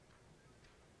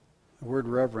 The word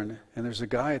reverend, and there's a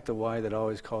guy at the Y that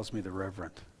always calls me the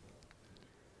reverend.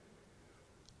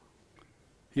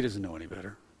 He doesn't know any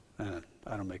better, and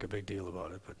I don't make a big deal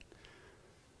about it, but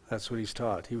that's what he's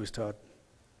taught. He was taught,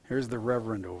 here's the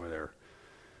reverend over there.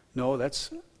 No, that's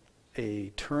a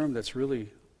term that's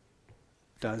really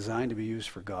designed to be used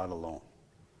for God alone.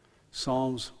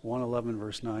 Psalms 111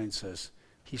 verse 9 says,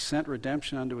 He sent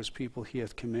redemption unto his people. He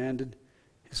hath commanded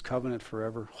his covenant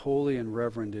forever. Holy and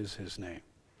reverend is his name.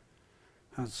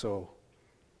 And so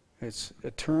it's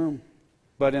a term,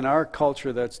 but in our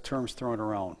culture, that's terms thrown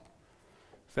around.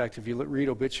 In fact, if you read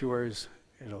obituaries,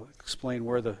 it'll explain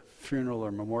where the funeral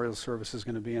or memorial service is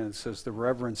going to be, and it says the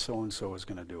Reverend so-and-so is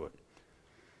going to do it.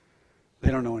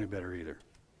 They don't know any better either.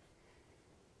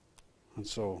 And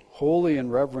so, holy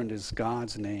and reverend is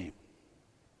God's name.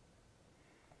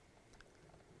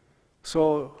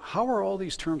 So, how are all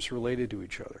these terms related to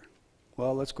each other?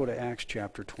 Well, let's go to Acts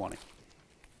chapter 20.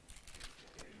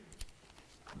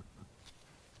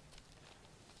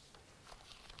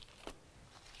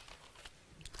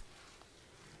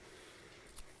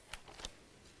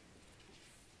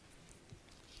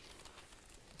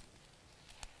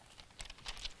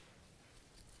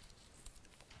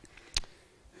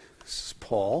 This is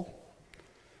Paul.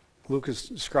 Luke is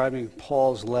describing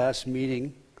Paul's last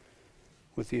meeting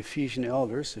with the Ephesian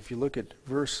elders. If you look at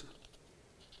verse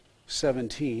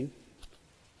 17,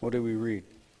 what do we read?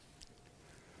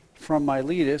 From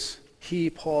Miletus, he,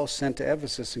 Paul, sent to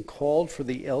Ephesus and called for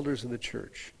the elders of the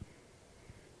church.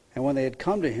 And when they had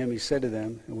come to him, he said to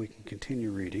them, and we can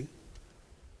continue reading.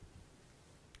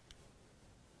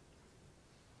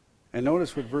 And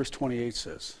notice what verse 28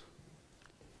 says.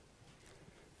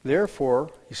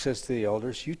 Therefore, he says to the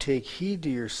elders, you take heed to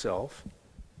yourselves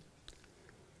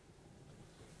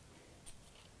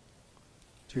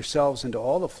and to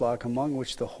all the flock among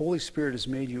which the Holy Spirit has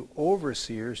made you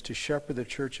overseers to shepherd the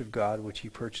church of God, which he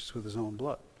purchased with his own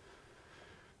blood.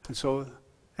 And so,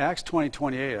 Acts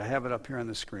 20:28, I have it up here on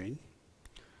the screen.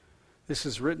 This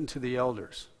is written to the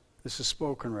elders. This is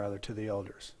spoken, rather, to the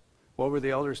elders. What were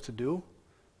the elders to do?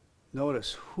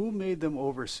 Notice, who made them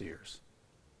overseers?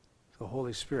 The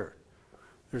Holy Spirit.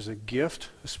 There's a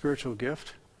gift, a spiritual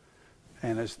gift,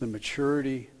 and as the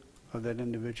maturity of that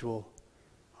individual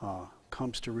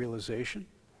comes to realization,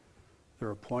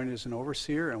 they're appointed as an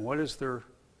overseer, and what is their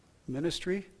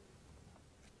ministry?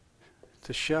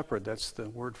 To shepherd. That's the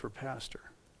word for pastor.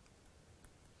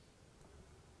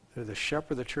 They're the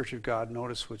shepherd of the church of God,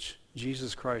 notice, which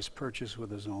Jesus Christ purchased with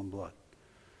his own blood.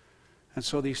 And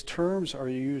so these terms are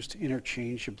used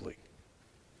interchangeably.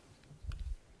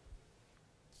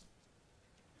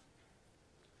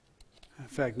 In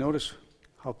fact, notice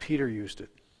how Peter used it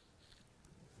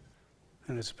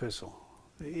in his epistle.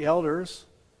 The elders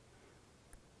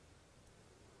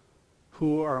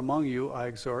who are among you, I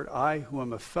exhort, I who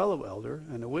am a fellow elder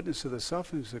and a witness of the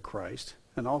sufferings of Christ,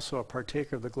 and also a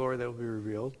partaker of the glory that will be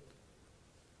revealed.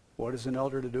 What is an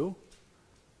elder to do?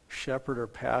 Shepherd or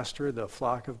pastor the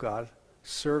flock of God,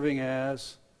 serving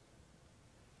as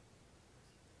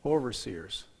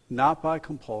overseers, not by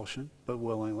compulsion, but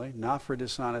willingly, not for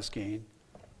dishonest gain,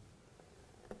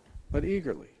 but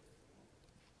eagerly.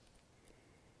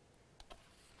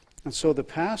 And so the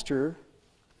pastor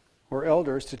or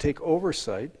elders to take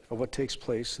oversight of what takes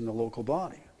place in the local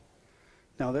body.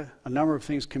 Now, a number of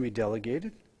things can be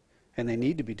delegated, and they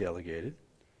need to be delegated,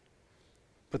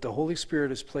 but the Holy Spirit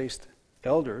has placed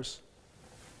elders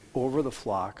over the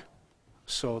flock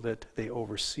so that they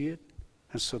oversee it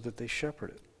and so that they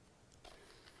shepherd it.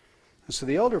 And so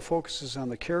the elder focuses on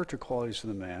the character qualities of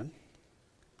the man,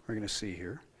 we're going to see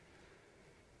here,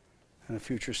 in a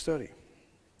future study.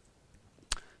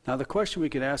 Now the question we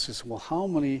could ask is, well, how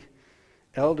many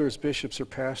elders, bishops, or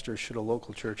pastors should a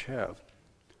local church have?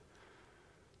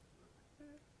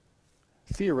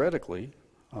 Theoretically,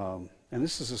 and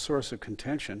this is a source of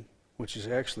contention, which has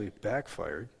actually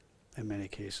backfired in many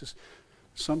cases,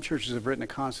 some churches have written a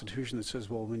constitution that says,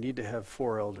 well, we need to have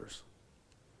 4 elders.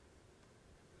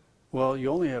 Well, you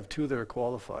only have 2 that are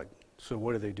qualified, so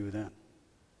what do then?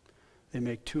 They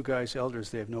make 2 guys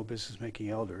elders they have no business making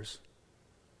elders,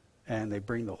 and they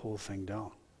bring the whole thing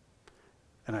down.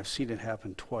 And I've seen it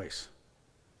happen twice,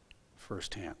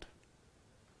 firsthand.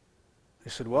 They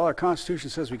said, well, our Constitution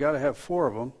says we got to have 4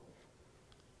 of them,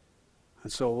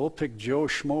 and so we'll pick Joe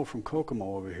Schmo from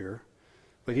Kokomo over here,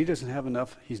 but he doesn't have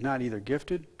enough, he's not either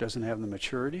gifted, doesn't have the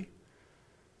maturity.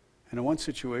 And in one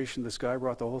situation, this guy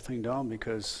brought the whole thing down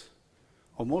because,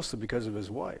 well, mostly because of his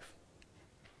wife.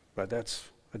 But that's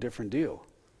a different deal.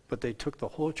 But they took the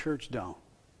whole church down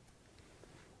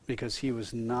because he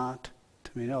was not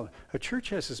to be an elder. A church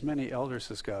has as many elders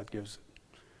as God gives it.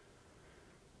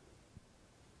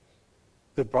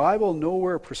 The Bible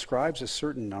nowhere prescribes a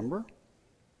certain number,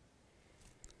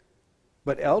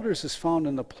 but elders is found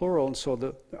in the plural, and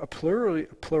so a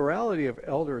plurality of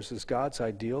elders is God's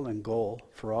ideal and goal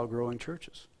for all growing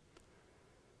churches.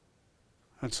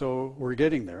 And so we're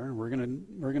getting there, and we're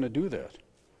going to do that.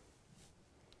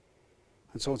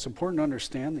 And so it's important to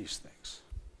understand these things.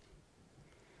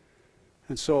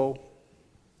 And so,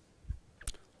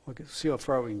 let's see how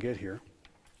far we can get here.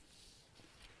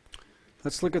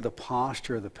 Let's look at the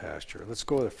posture of the pastor. Let's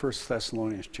go to 1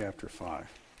 Thessalonians chapter 5.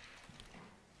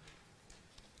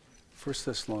 1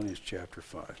 Thessalonians chapter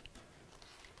 5.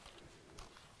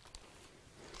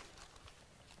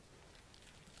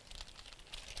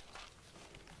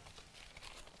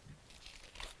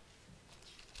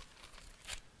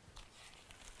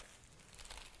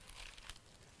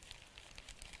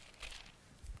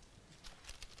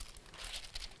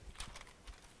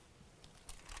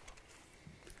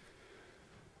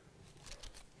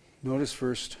 Notice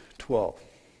verse 12.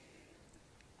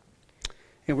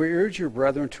 And we urge you,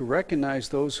 brethren, to recognize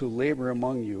those who labor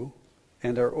among you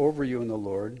and are over you in the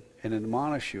Lord, and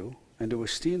admonish you, and to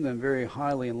esteem them very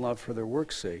highly in love for their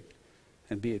work's sake,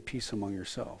 and be at peace among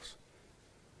yourselves.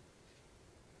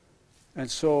 And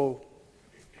so,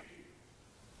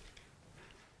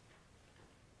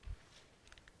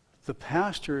 the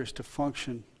pastor is to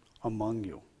function among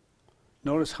you.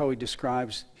 Notice how he's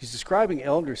describing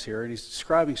elders here, and he's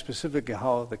describing specifically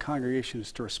how the congregation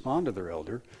is to respond to their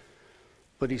elder.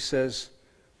 But he says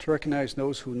to recognize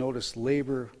those who notice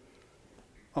labor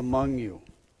among you.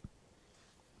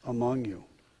 Among you.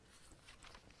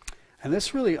 And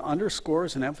this really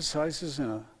underscores and emphasizes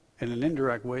in an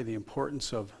indirect way the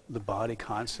importance of the body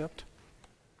concept.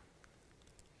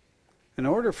 In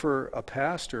order for a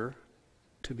pastor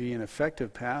to be an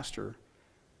effective pastor,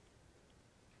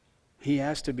 he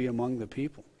has to be among the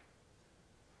people.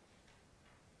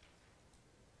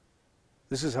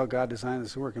 This is how God designed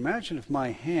this to work. Imagine if my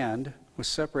hand was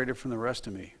separated from the rest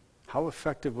of me. How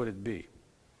effective would it be?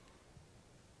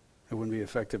 It wouldn't be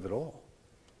effective at all.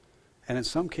 And in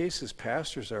some cases,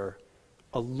 pastors are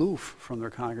aloof from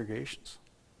their congregations.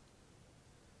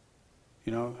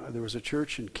 You know, there was a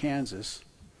church in Kansas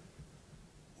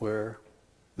where,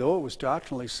 though it was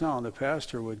doctrinally sound, the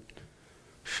pastor would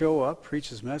show up, preach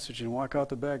his message, and walk out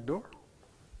the back door.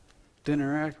 Didn't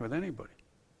interact with anybody.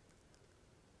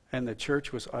 And the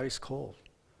church was ice cold.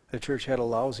 The church had a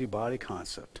lousy body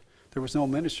concept. There was no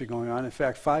ministry going on. In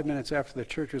fact, 5 minutes after the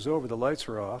church was over, the lights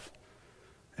were off,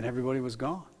 and everybody was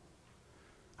gone.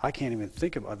 I can't even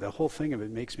think about it. The whole thing of it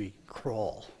makes me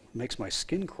crawl. It makes my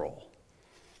skin crawl.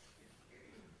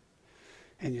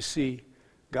 And you see,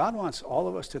 God wants all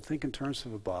of us to think in terms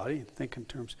of a body, think in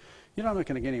terms... You know, I'm not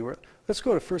going to get anywhere. Let's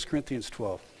go to 1 Corinthians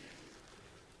 12.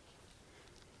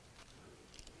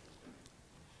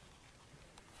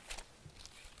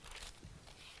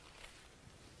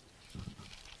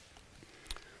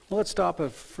 Well, let's stop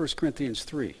at 1 Corinthians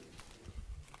 3.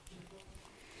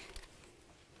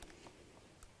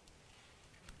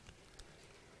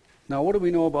 Now, what do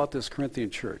we know about this Corinthian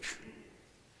church?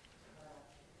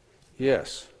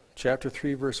 Yes, chapter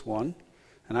 3, verse 1.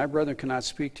 And I, brethren, cannot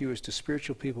speak to you as to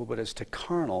spiritual people, but as to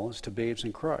carnal, as to babes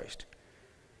in Christ.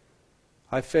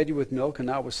 I fed you with milk and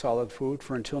not with solid food,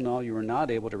 for until now you were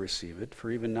not able to receive it, for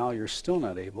even now you're still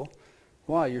not able.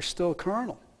 Why? You're still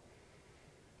carnal.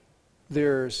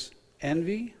 There's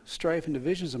envy, strife, and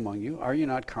divisions among you. Are you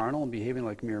not carnal and behaving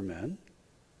like mere men?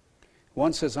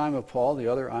 One says, I'm of Paul, the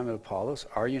other, I'm of Apollos.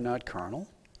 Are you not carnal?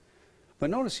 But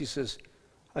notice he says,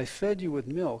 I fed you with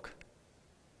milk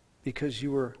because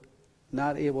you were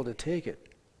not able to take it.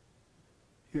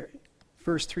 Here,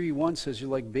 verse 3:1 says, you're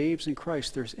like babes in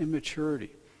Christ. There's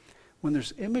immaturity. When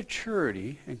there's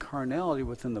immaturity and carnality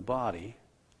within the body,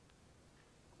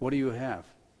 what do you have?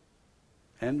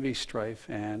 Envy, strife,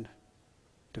 and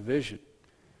division.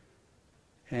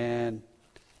 And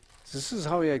this is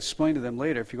how he explained to them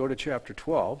later. If you go to chapter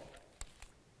 12,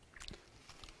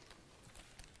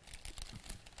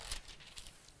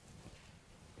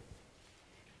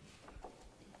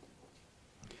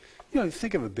 you know,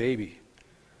 think of a baby.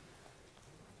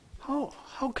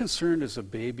 How concerned is a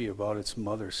baby about its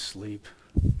mother's sleep,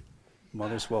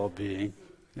 mother's well-being,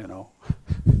 you know?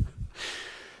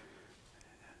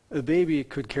 A baby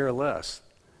could care less.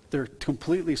 They're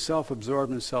completely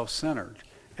self-absorbed and self-centered.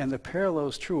 And the parallel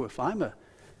is true. If I'm a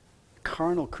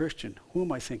carnal Christian, who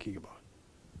am I thinking about?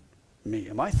 Me.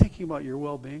 Am I thinking about your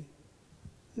well-being?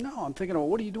 No, I'm thinking about,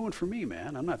 what are you doing for me,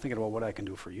 man? I'm not thinking about what I can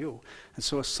do for you. And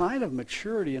so a sign of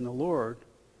maturity in the Lord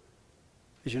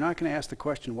is you're not going to ask the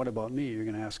question, what about me? You're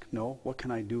going to ask, no, what can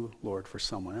I do, Lord, for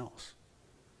someone else?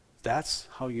 That's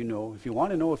how you know. If you want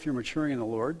to know if you're maturing in the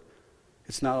Lord,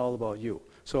 it's not all about you.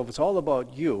 So if it's all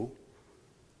about you,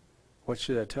 what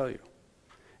should that tell you?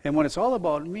 And when it's all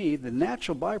about me, the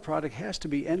natural byproduct has to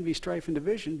be envy, strife, and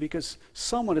division, because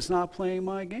someone is not playing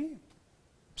my game.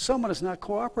 Someone is not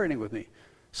cooperating with me.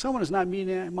 Someone is not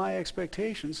meeting my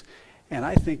expectations, and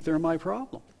I think they're my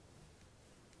problem.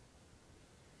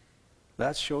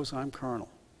 that shows I'm carnal.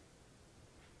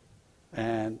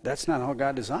 And that's not how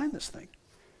God designed this thing.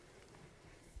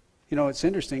 You know, it's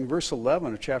interesting. Verse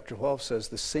 11 of chapter 12 says,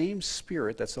 the same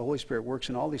Spirit, that's the Holy Spirit, works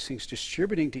in all these things,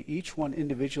 distributing to each one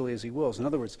individually as he wills. In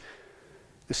other words,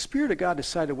 the Spirit of God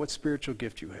decided what spiritual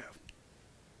gift you have.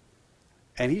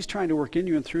 And he's trying to work in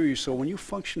you and through you, so when you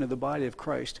function in the body of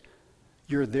Christ,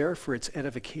 you're there for its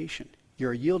edification.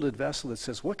 You're a yielded vessel that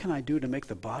says, what can I do to make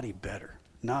the body better?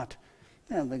 Not,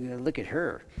 look at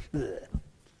her. Ugh.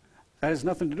 That has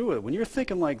nothing to do with it. When you're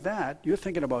thinking like that, you're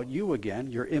thinking about you again.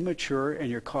 You're immature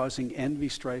and you're causing envy,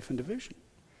 strife, and division.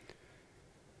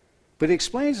 But he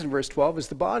explains in verse 12, as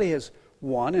the body has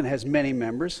one and has many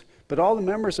members, but all the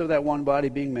members of that one body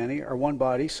being many are one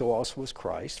body, so also is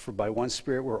Christ. For by one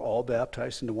Spirit we're all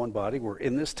baptized into one body. We're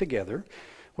in this together.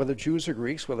 Whether Jews or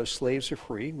Greeks, whether slaves or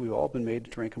free, we've all been made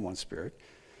to drink in one Spirit.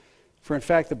 For in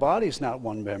fact the body is not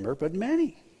one member, but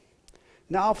many.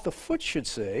 Now if the foot should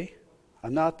say,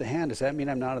 I'm not the hand, does that mean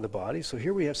I'm not of the body? So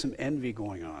here we have some envy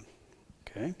going on.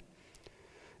 Okay?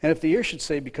 And if the ear should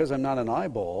say, because I'm not an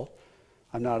eyeball,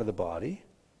 I'm not of the body.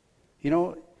 You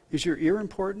know, is your ear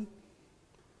important?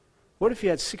 What if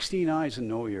you had 16 eyes and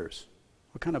no ears?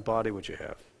 What kind of body would you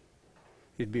have?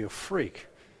 You'd be a freak.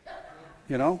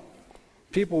 You know?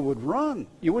 People would run.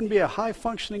 You wouldn't be a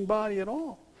high-functioning body at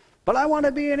all. But I want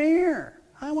to be an ear.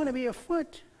 I want to be a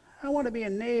foot. I want to be a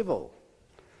navel.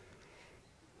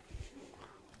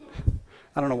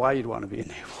 I don't know why you'd want to be a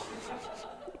navel.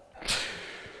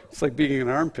 It's like being an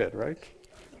armpit, right?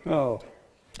 Oh,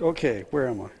 okay, where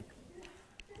am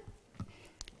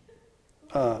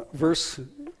I? Verse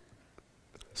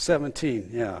 17,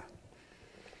 yeah.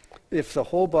 If the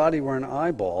whole body were an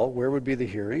eyeball, where would be the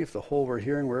hearing? If the whole were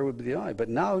hearing, where would be the eye? But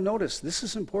now notice, this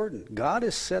is important. God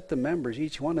has set the members,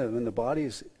 each one of them in the body,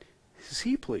 is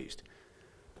he pleased?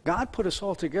 God put us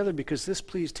all together because this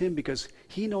pleased him, because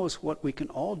he knows what we can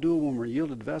all do when we're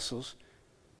yielded vessels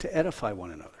to edify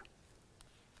one another.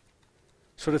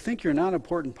 So to think you're not an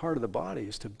important part of the body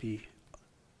is to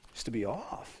be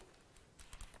off.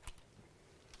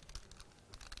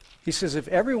 He says if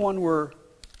everyone were,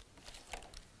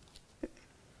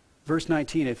 verse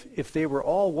 19, if they were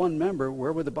all one member,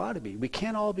 where would the body be? We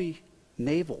can't all be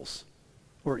navels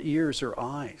or ears or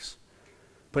eyes.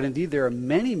 But indeed, there are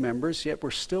many members, yet we're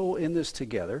still in this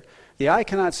together. The eye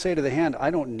cannot say to the hand,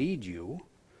 I don't need you.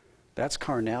 That's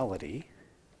carnality.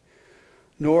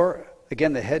 Nor,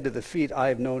 again, the head to the feet, I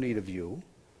have no need of you.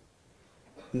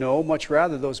 No, much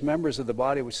rather, those members of the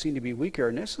body which seem to be weaker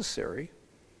are necessary.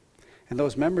 And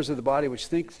those members of the body which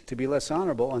think to be less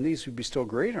honorable, on these we bestow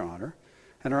greater honor,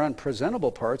 and our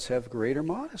unpresentable parts have greater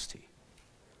modesty.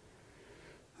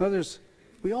 In other words,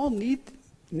 we all need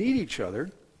each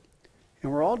other.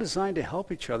 And we're all designed to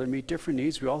help each other meet different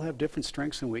needs. We all have different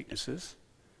strengths and weaknesses.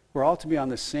 We're all to be on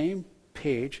the same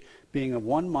page, being of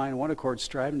one mind, one accord,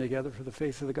 striving together for the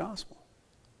faith of the gospel.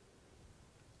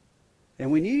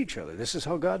 And we need each other. This is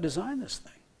how God designed this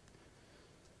thing.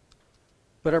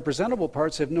 But our presentable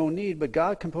parts have no need, but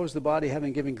God composed the body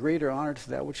having given greater honor to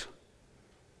that which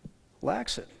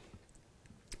lacks it.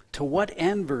 To what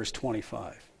end, verse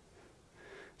 25?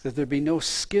 That there be no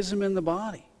schism in the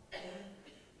body.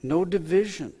 No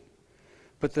division,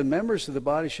 but the members of the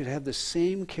body should have the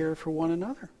same care for one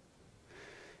another.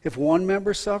 If one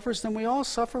member suffers, then we all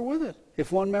suffer with it.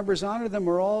 If one member is honored, then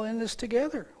we're all in this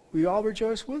together. We all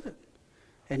rejoice with it.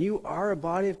 And you are a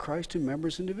body of Christ and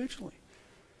members individually.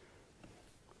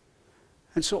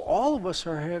 And so all of us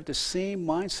have the same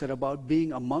mindset about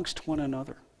being amongst one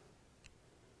another.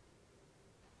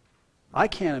 I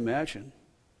can't imagine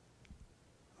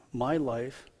my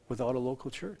life without a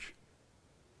local church.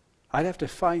 I'd have to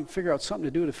figure out something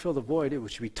to do to fill the void,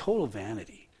 which would be total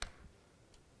vanity.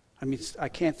 I mean, I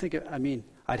can't think of,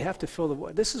 I'd have to fill the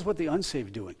void. This is what the unsaved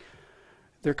are doing.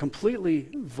 They're completely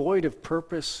void of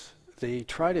purpose. They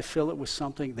try to fill it with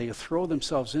something. They throw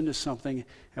themselves into something,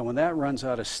 and when that runs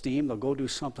out of steam, they'll go do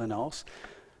something else.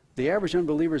 The average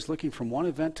unbeliever is looking from one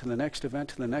event to the next event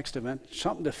to the next event,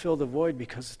 something to fill the void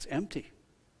because it's empty.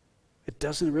 It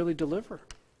doesn't really deliver.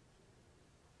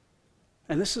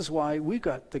 And this is why we've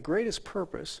got the greatest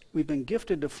purpose. We've been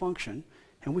gifted to function,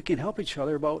 and we can help each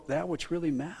other about that which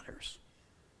really matters.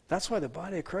 That's why the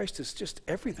body of Christ is just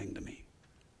everything to me.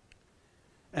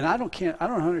 And I don't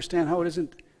understand how it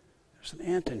isn't, there's an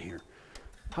ant in here,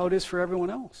 how it is for everyone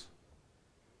else.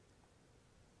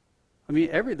 I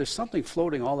mean, there's something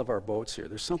floating all of our boats here.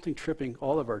 There's something tripping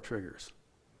all of our triggers.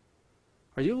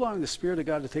 Are you allowing the Spirit of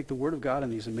God to take the Word of God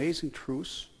and these amazing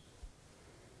truths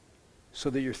so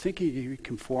that you're thinking you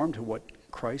conform to what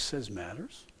Christ says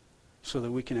matters, so that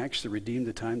we can actually redeem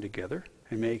the time together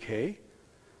and make hay?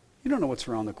 You don't know what's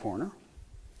around the corner.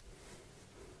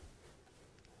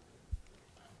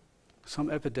 Some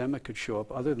epidemic could show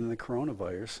up other than the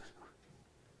coronavirus,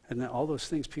 and then all those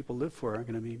things people live for are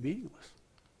going to be meaningless.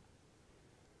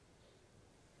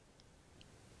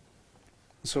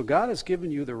 So God has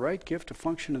given you the right gift to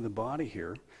function in the body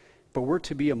here, but we're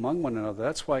to be among one another.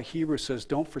 That's why Hebrews says,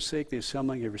 don't forsake the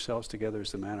assembling of yourselves together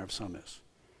as the manner of some is.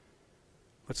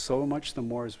 But so much the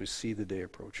more as we see the day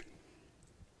approaching.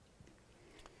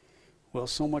 Well,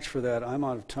 so much for that. I'm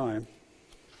out of time.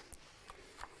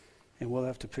 And we'll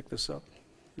have to pick this up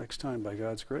next time by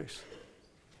God's grace.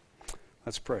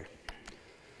 Let's pray.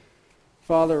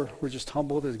 Father, we're just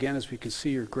humbled again as we can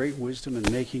see your great wisdom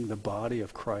in making the body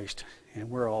of Christ, and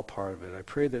we're all part of it. I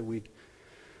pray that we'd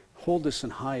hold this in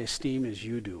high esteem as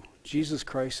you do. Jesus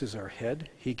Christ is our head.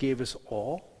 He gave us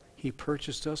all. He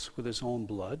purchased us with his own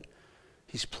blood.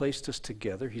 He's placed us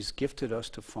together. He's gifted us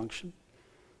to function.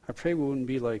 I pray we wouldn't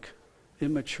be like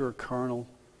immature, carnal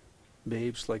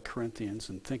babes like Corinthians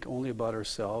and think only about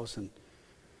ourselves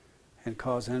and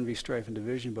cause envy, strife, and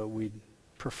division, but we'd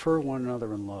prefer one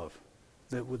another in love.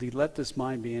 That would he let this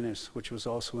mind be in us, which was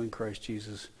also in Christ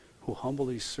Jesus, who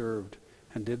humbly served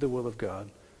and did the will of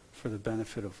God for the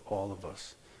benefit of all of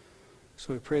us.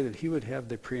 So we pray that he would have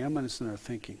the preeminence in our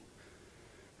thinking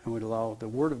and would allow the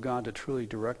Word of God to truly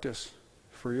direct us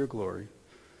for your glory.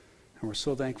 And we're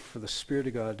so thankful for the Spirit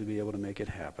of God to be able to make it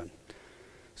happen.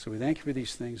 So we thank you for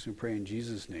these things and we pray in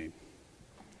Jesus' name.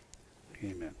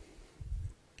 Amen.